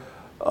for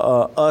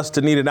us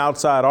to need an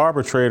outside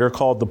arbitrator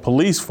called the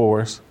police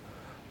force,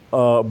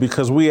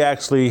 because we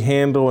actually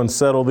handle and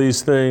settle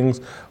these things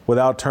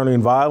without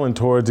turning violent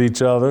towards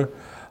each other.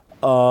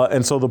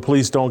 And so the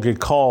police don't get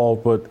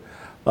called. But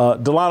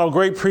Delano,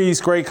 great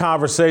piece, great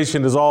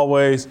conversation as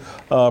always.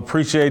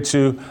 Appreciate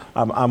you.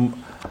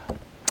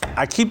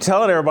 I keep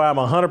telling everybody I'm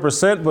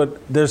 100%,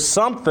 but there's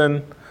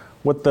something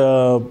with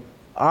the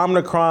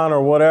Omicron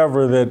or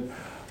whatever that,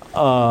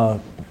 I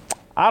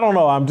don't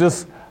know.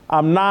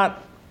 I'm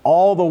not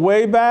all the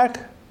way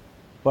back,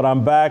 but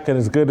I'm back, and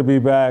it's good to be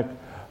back.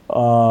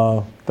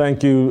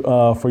 Thank you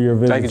for your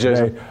visit Thank you,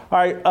 today. Jason. All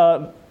right,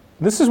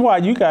 this is why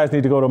you guys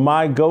need to go to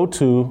My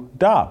Go-To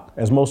Doc.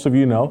 As most of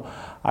you know,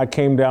 I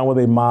came down with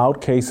a mild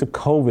case of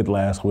COVID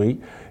last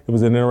week. It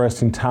was an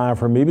interesting time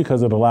for me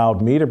because it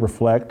allowed me to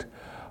reflect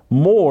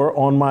more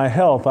on my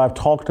health. I've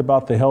talked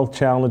about the health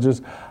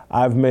challenges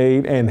I've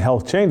made and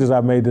health changes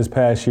I've made this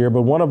past year,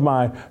 but one of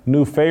my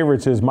new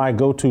favorites is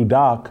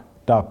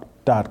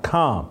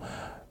mygotodoc.com.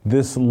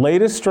 This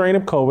latest strain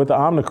of COVID, the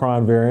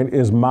Omicron variant,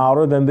 is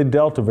milder than the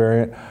Delta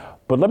variant,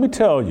 but let me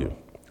tell you,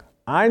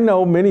 I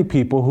know many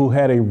people who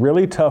had a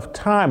really tough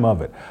time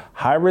of it.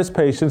 High-risk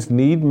patients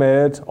need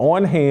meds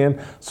on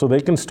hand so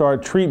they can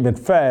start treatment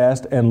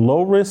fast, and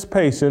low-risk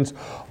patients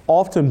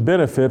often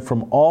benefit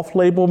from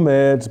off-label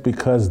meds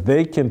because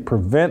they can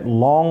prevent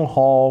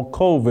long-haul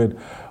COVID,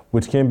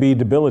 which can be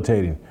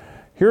debilitating.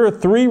 Here are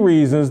 3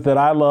 reasons that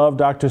I love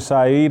Dr.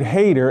 Saeed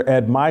Haider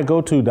at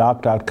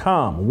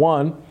mygotodoc.com.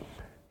 1,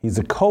 he's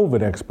a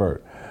COVID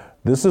expert.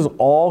 This is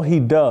all he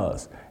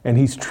does, and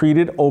he's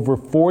treated over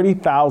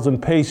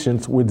 40,000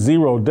 patients with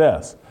 0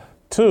 deaths.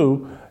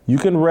 2, you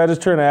can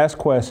register and ask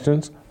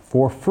questions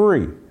for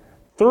free.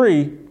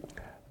 3,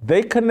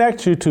 they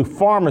connect you to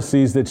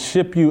pharmacies that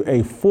ship you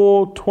a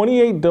full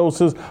 28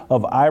 doses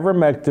of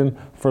ivermectin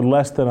for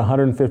less than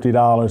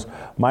 $150.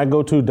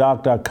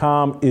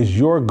 MyGoToDoc.com is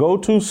your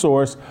go-to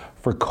source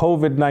for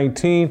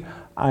COVID-19.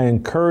 I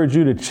encourage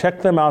you to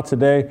check them out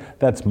today.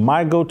 That's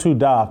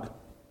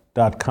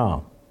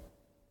MyGoToDoc.com.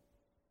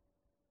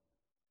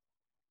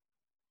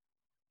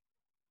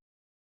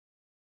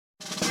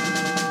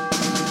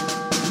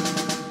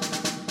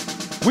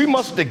 We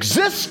must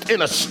exist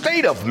in a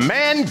state of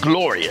man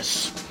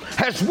glorious,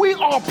 as we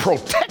are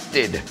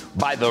protected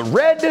by the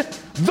red,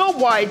 the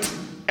white,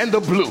 and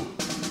the blue.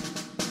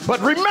 But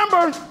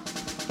remember,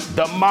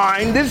 the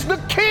mind is the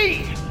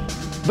key.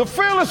 The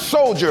fearless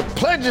soldier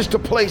pledges to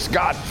place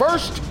God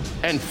first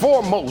and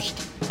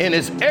foremost in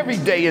his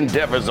everyday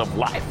endeavors of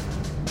life.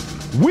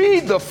 We,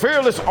 the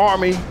fearless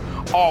army,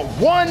 are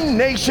one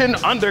nation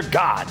under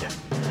God,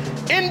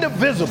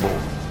 indivisible,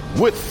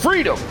 with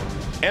freedom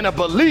and a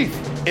belief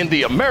in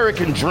the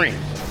American dream.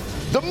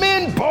 The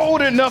men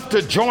bold enough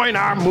to join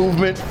our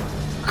movement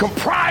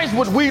comprise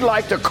what we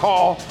like to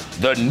call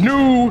the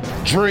New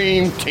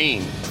Dream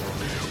Team.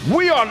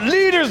 We are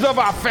leaders of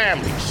our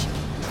families,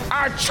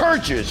 our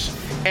churches,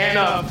 and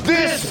of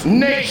this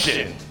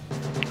nation.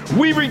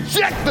 We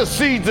reject the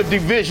seeds of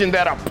division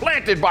that are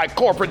planted by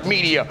corporate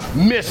media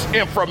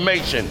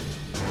misinformation.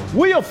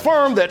 We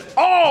affirm that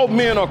all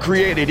men are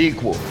created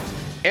equal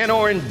and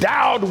are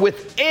endowed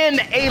with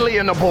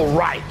inalienable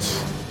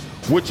rights,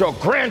 which are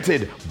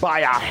granted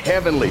by our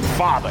Heavenly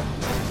Father.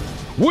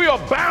 We are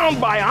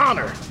bound by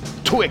honor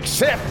to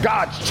accept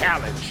God's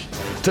challenge,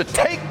 to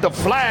take the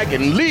flag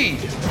and lead,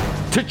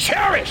 to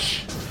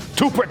cherish,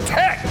 to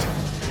protect,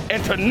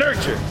 and to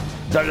nurture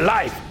the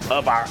life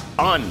of our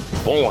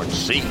unborn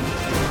seed.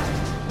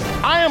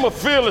 I am a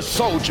fearless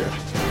soldier,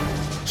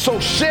 so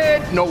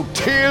shed no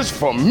tears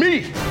for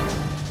me.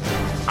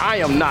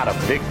 I am not a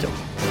victim.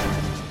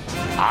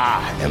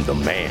 I am the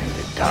man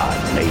that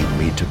God made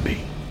me to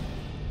be.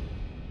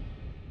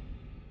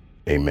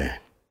 Amen.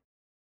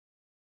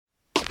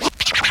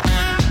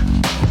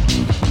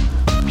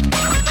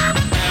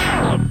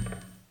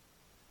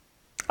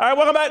 All right,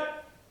 welcome back.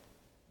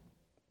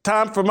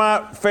 Time for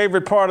my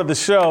favorite part of the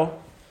show.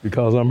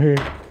 Because I'm here.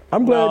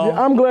 I'm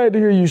glad to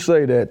hear you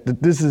say that.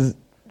 This is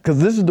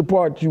the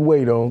part you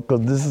wait on,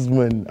 because this is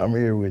when I'm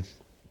here with you.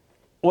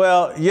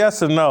 Well,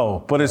 yes and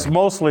no, but it's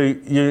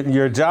mostly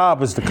your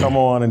job is to come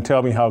on and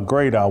tell me how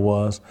great I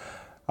was.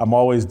 I'm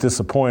always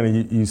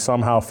disappointed. You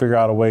somehow figure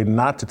out a way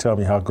not to tell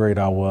me how great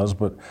I was,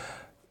 but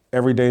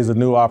every day is a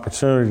new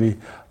opportunity.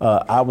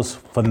 I was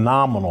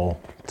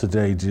phenomenal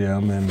today,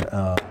 Jim, and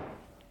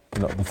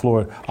the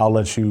floor, I'll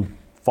let you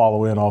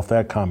follow in off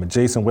that comment.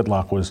 Jason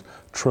Whitlock was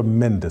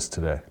tremendous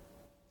today.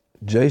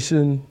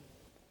 Jason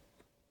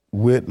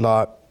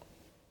Whitlock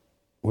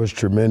was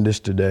tremendous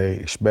today,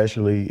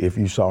 especially if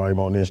you saw him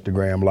on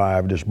Instagram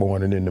Live this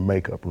morning in the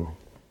makeup room.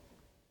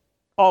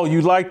 Oh,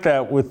 you like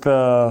that with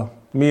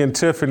me and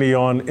Tiffany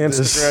on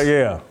Instagram?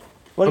 Yeah.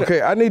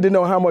 Okay, I need to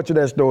know how much of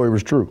that story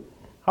was true.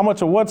 How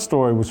much of what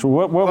story was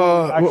true? Wait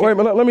a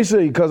minute, let me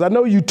see, because I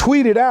know you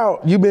tweeted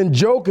out, you've been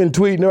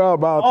tweeting out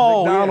about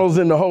McDonald's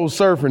and the whole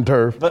surf and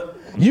turf.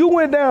 You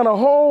went down a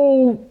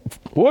whole,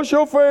 what's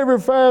your favorite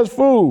fast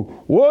food?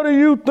 What do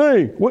you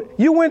think?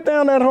 You went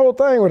down that whole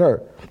thing with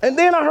her. And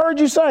then I heard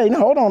you say, no,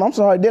 hold on, I'm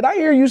sorry, did I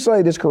hear you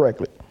say this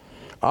correctly?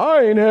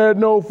 I ain't had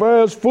no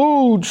fast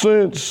food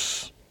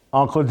since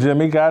Uncle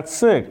Jimmy got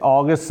sick,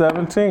 August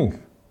 17th.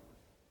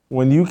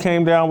 When you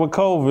came down with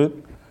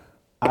COVID,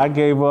 I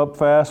gave up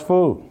fast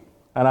food.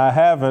 And I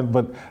haven't,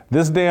 but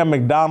this damn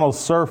McDonald's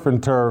surf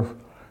and turf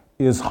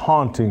is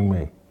haunting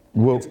me.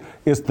 Well,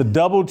 it's the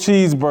double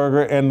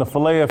cheeseburger and the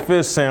filet of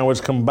fish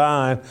sandwich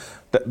combined.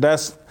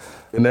 That's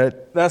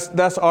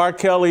R.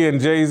 Kelly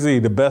and Jay-Z,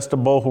 the best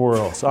of both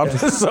worlds. I'm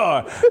just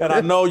sorry. And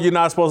I know you're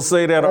not supposed to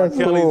say that. R.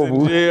 Kelly's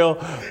in jail,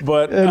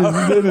 but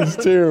that is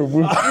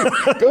terrible.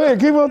 Go ahead,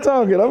 keep on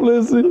talking. I'm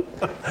listening.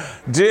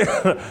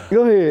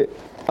 Go ahead.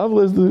 I'm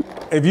listening.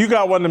 If you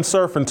got one of them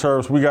surf and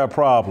turfs, we got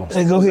problems.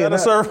 Hey, go ahead.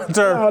 Is that a surf and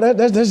turf? No,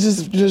 that's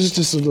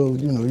just a little,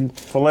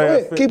 Go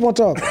ahead, keep on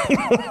talking.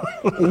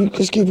 You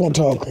just keep on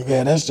talking.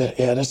 Yeah, that's the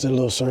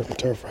little surf and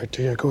turf right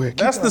there. Go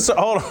ahead.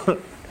 Hold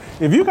on.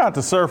 If you got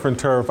the surf and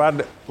turf,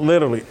 I'd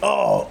literally,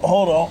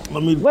 hold on.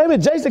 Wait a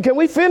minute, Jason, can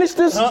we finish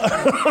this?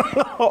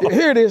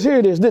 Here it is.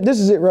 This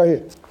is it right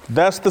here.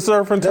 That's the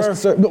surf and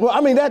turf?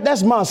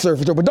 That's my surf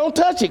and turf, but don't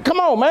touch it. Come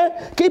on, man.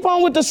 Keep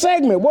on with the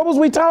segment. What was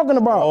we talking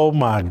about? Oh,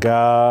 my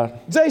God.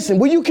 Jason,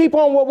 will you keep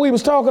on what we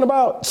was talking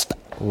about?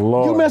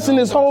 Lord, you messing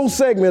this whole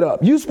segment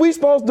up. We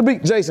supposed to be,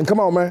 Jason, come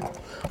on, man.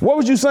 What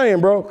was you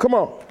saying, bro? Come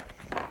on.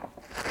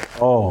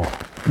 Oh.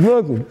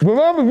 Listen,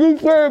 remember you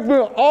said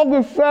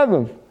August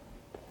 7th.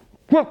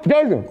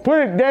 Jason, put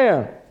it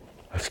down.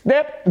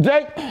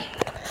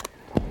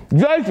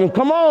 Jason,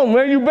 come on,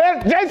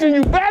 man. Jason,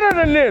 you better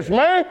than this,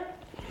 man.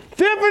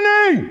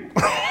 Tiffany!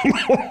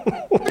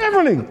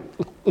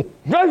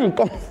 Jason,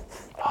 come.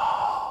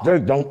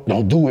 Jason,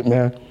 don't do it,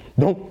 man.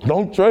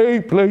 Don't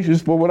trade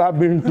places for what I've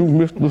been through,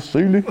 Mr.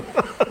 Seeley.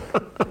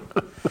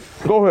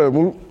 Go ahead,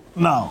 Moot.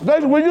 No.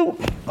 Jason, will you?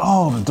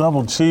 Oh, the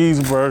double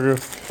cheeseburger.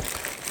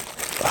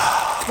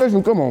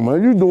 Jason, come on,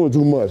 man. You're doing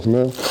too much,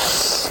 man.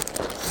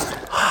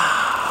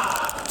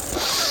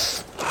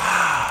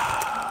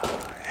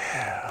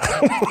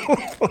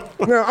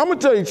 Now, I'm going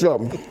to tell you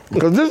something,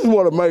 because this is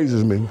what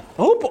amazes me.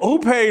 Who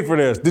paid for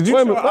this? Did you?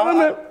 Wait a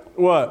minute.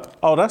 What?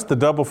 Oh, that's the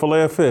double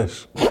filet of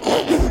fish.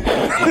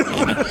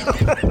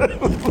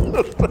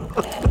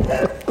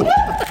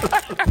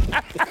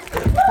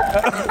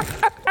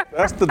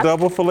 That's the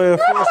double filet of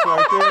fish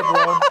right there,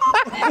 bro.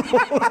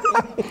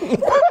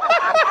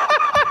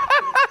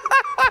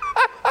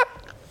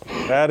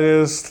 That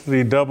is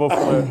the double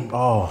filet.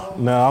 Oh,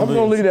 no. I'm going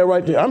to leave that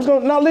right there.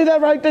 Leave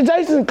that right there.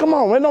 Jason, come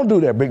on, man. Don't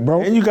do that, big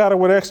bro. And you got it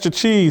with extra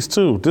cheese,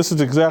 too. This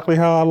is exactly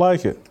how I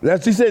like it.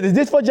 She said, is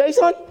this for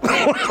Jason?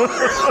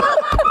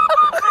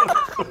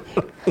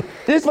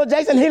 This for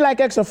Jason? He like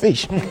extra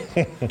fish.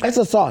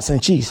 Extra sauce and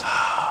cheese.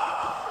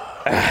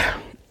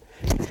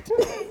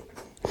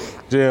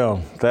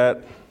 Jim,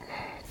 that...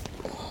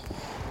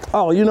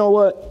 Oh, you know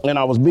what? And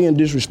I was being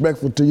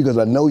disrespectful to you because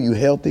I know you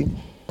healthy.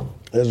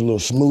 There's a little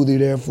smoothie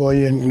there for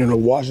you,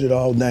 and wash it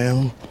all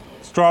down.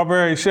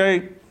 Strawberry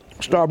shake?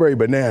 Strawberry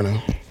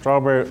banana.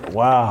 Strawberry,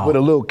 wow. With a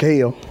little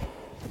kale.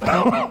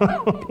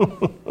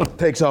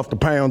 Takes off the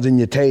pounds in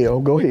your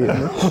tail. Go ahead,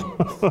 man.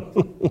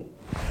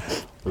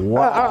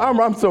 Wow.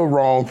 I'm so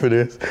wrong for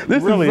this.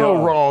 This really is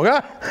so wrong.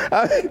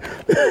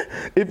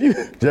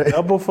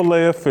 Double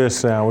filet of fish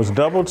sandwich,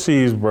 double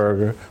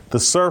cheeseburger, the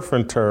surf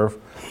and turf.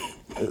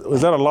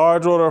 Was that a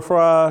large order of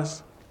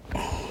fries?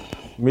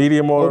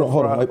 Medium order of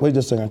fries? Hold on. Wait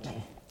just a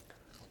second.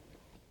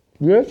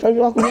 Yes, that's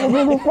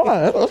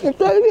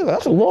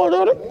a large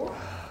order.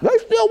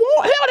 still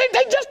warm. Hell,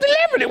 they just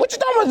delivered it. What you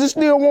talking about? It's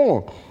still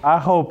warm. I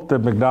hope that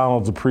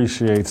McDonald's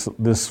appreciates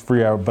this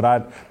free hour,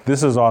 but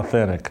this is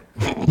authentic.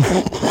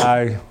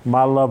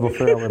 My love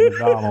affair with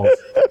McDonald's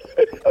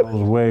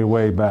goes way,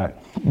 way back.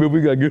 But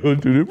we gotta get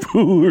into the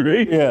food,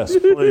 right? Yes,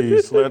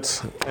 please.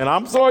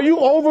 So are you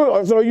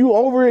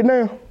over it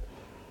now?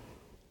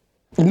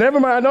 Never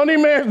mind. Don't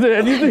even answer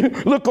that. You see,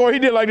 look, Corey, he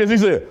did like this. He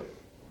said,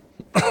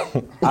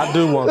 I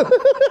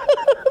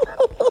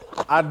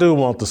do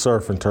want the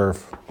surf and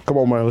turf. Come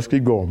on, man. Let's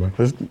keep going, man.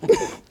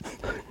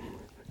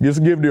 Let's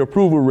give the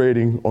approval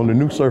rating on the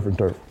new surf and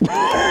turf.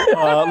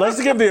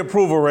 Let's give the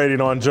approval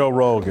rating on Joe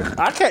Rogan.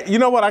 You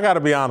know what? I got to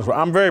be honest with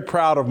you. I'm very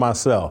proud of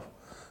myself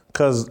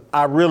because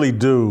I really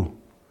do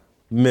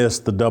miss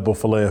the double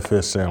filet of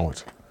fish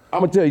sandwich.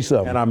 I'm going to tell you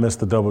something. And I miss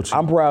the double cheese.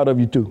 I'm proud of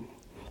you, too.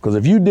 Because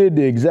if you did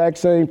the exact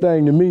same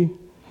thing to me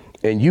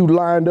and you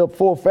lined up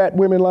 4 fat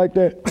women like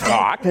that,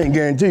 I can't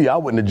guarantee you I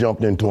wouldn't have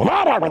jumped into them.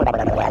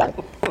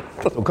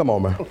 So come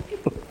on, man.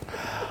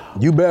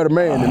 You better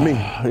man than me.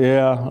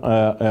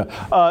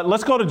 Yeah.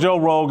 Let's go to Joe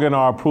Rogan,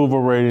 our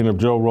approval rating of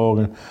Joe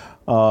Rogan.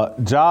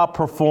 Job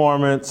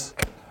performance.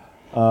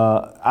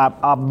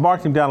 I've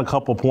marked him down a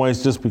couple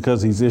points just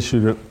because he's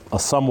issued a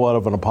somewhat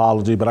of an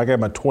apology, but I gave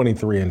him a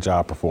 23 in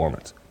job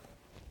performance.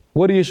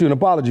 What did he issue an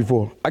apology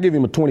for? I give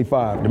him a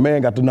 25. The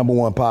man got the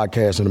 #1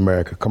 podcast in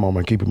America. Come on,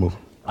 man, keep it moving.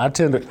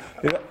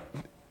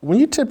 When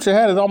you tipped your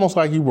head, it's almost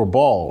like you were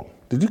bald.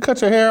 Did you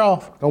cut your hair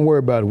off? Don't worry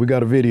about it. We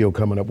got a video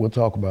coming up. We'll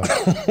talk about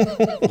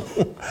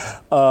it.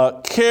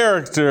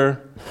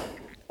 Character.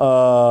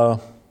 I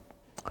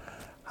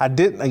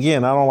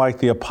don't like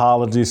the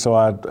apology,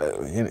 so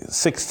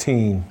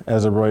 16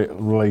 as it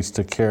relates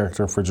to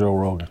character for Joe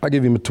Rogan. I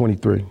give him a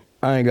 23.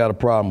 I ain't got a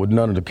problem with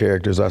none of the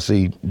characters I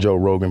see Joe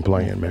Rogan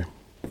playing, man.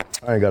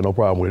 I ain't got no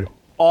problem with it.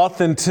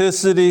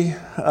 Authenticity.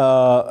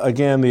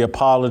 Again, the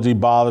apology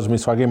bothers me,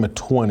 so I gave him a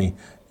 20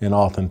 in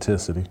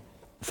authenticity.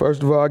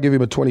 First of all, I give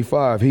him a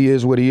 25. He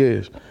is what he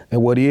is.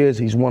 And what he is,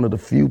 he's one of the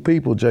few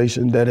people,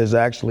 Jason, that has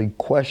actually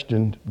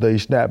questioned the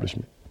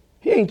establishment.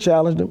 He ain't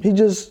challenged them. He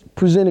just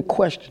presented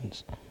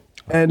questions.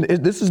 And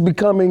this is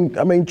becoming,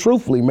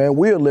 truthfully, man,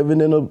 we're living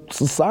in a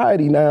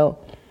society now.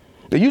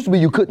 It used to be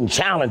you couldn't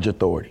challenge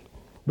authority.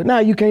 But now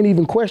you can't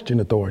even question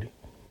authority.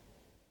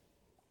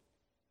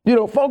 You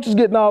know, folks is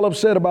getting all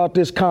upset about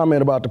this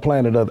comment about the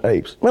Planet of the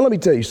Apes. Man, let me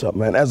tell you something,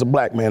 man. As a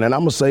black man, and I'm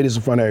going to say this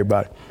in front of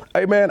everybody.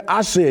 Hey, man,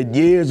 I said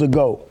years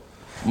ago,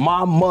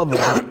 my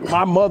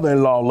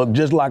mother-in-law looked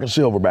just like a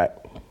silverback.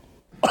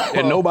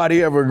 And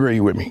nobody ever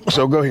agreed with me.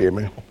 So go ahead,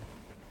 man.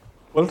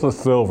 What's a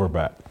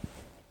silverback?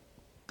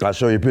 I'll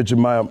show you a picture of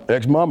my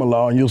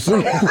ex-mama-in-law and you'll see.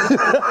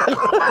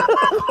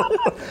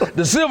 The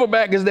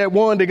silverback is that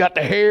one that got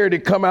the hair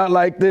that come out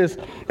like this.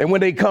 And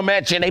when they come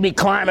at you, they be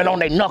climbing on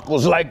their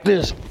knuckles like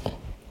this.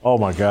 Oh,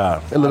 my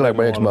God. It looked like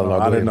my ex-mother-in-law.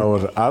 I didn't know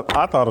it.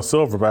 I thought a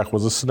silverback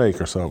was a snake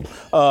or something.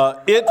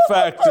 It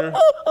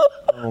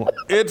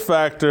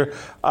factor,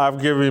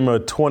 I've given him a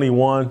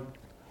 21.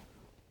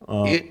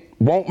 It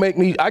won't make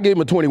me, I gave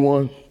him a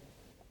 21.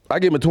 I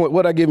gave him a 20.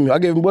 What did I give him?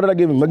 What did I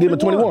give him? I gave him a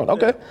 21.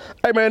 Okay.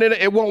 Hey, man,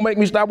 it won't make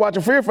me stop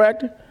watching Fear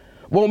Factor.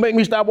 Won't make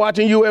me stop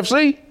watching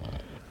UFC.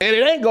 And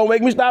it ain't gonna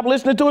make me stop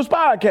listening to his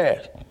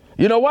podcast.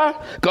 You know why?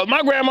 Because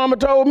my grandmama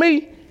told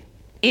me,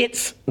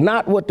 it's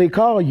not what they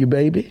call you,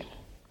 baby.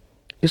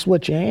 It's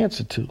what you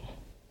answer to.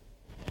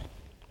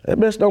 That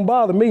mess don't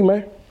bother me,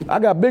 man. I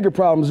got bigger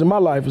problems in my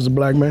life as a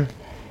black man.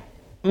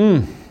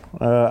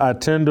 I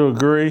tend to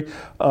agree.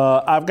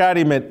 I've got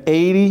him at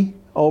 80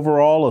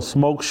 overall, a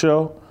smoke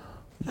show.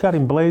 You got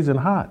him blazing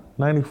hot,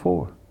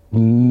 94.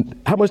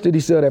 How much did he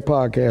sell that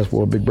podcast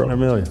for, big bro? $1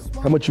 million.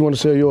 How much you want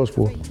to sell yours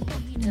for?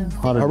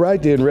 All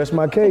right, then, rest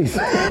my case.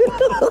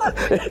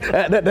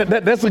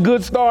 That's a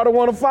good star to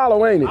want to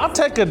follow, ain't it? I'll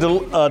take a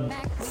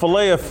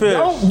fillet of fish.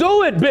 Don't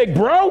do it, big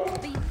bro.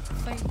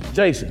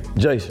 Jason.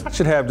 I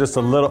should have just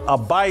a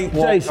bite.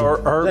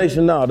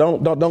 Jason, no,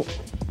 don't.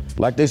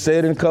 Like they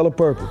said in Color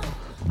Purple,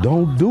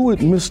 don't do it,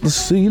 Mr.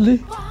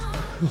 Seeley.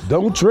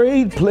 Don't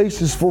trade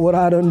places for what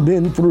I done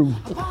been through.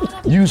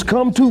 You've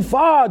come too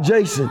far,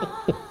 Jason,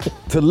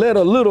 to let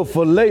a little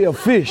fillet of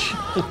fish,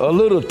 a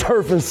little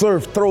turf and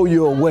surf throw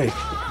you away.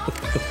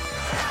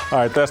 All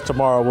right, that's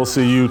tomorrow. We'll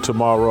see you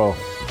tomorrow.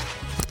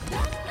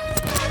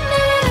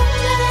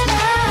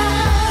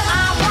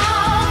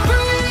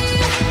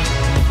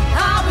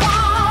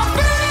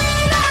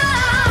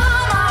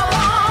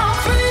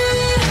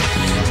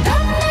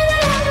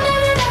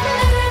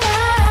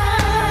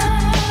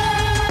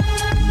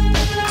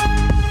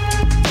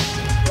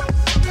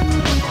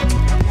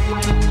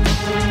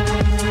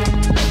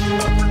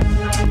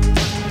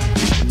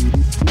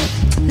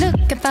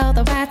 For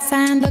the right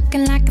sign,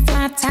 looking like it's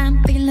my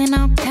time, feeling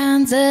all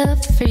kinds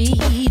of free.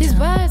 These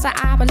words are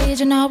our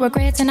religion, all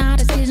regrets and our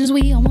decisions.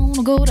 We all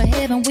wanna go to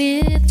heaven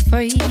with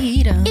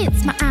freedom.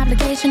 It's my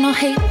obligation, no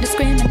hate,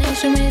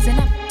 discrimination. Raising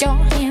up your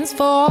hands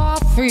for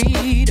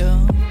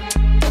freedom.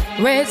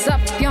 Raise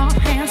up your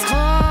hands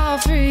for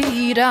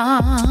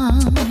freedom.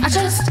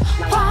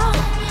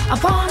 I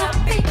wanna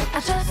be,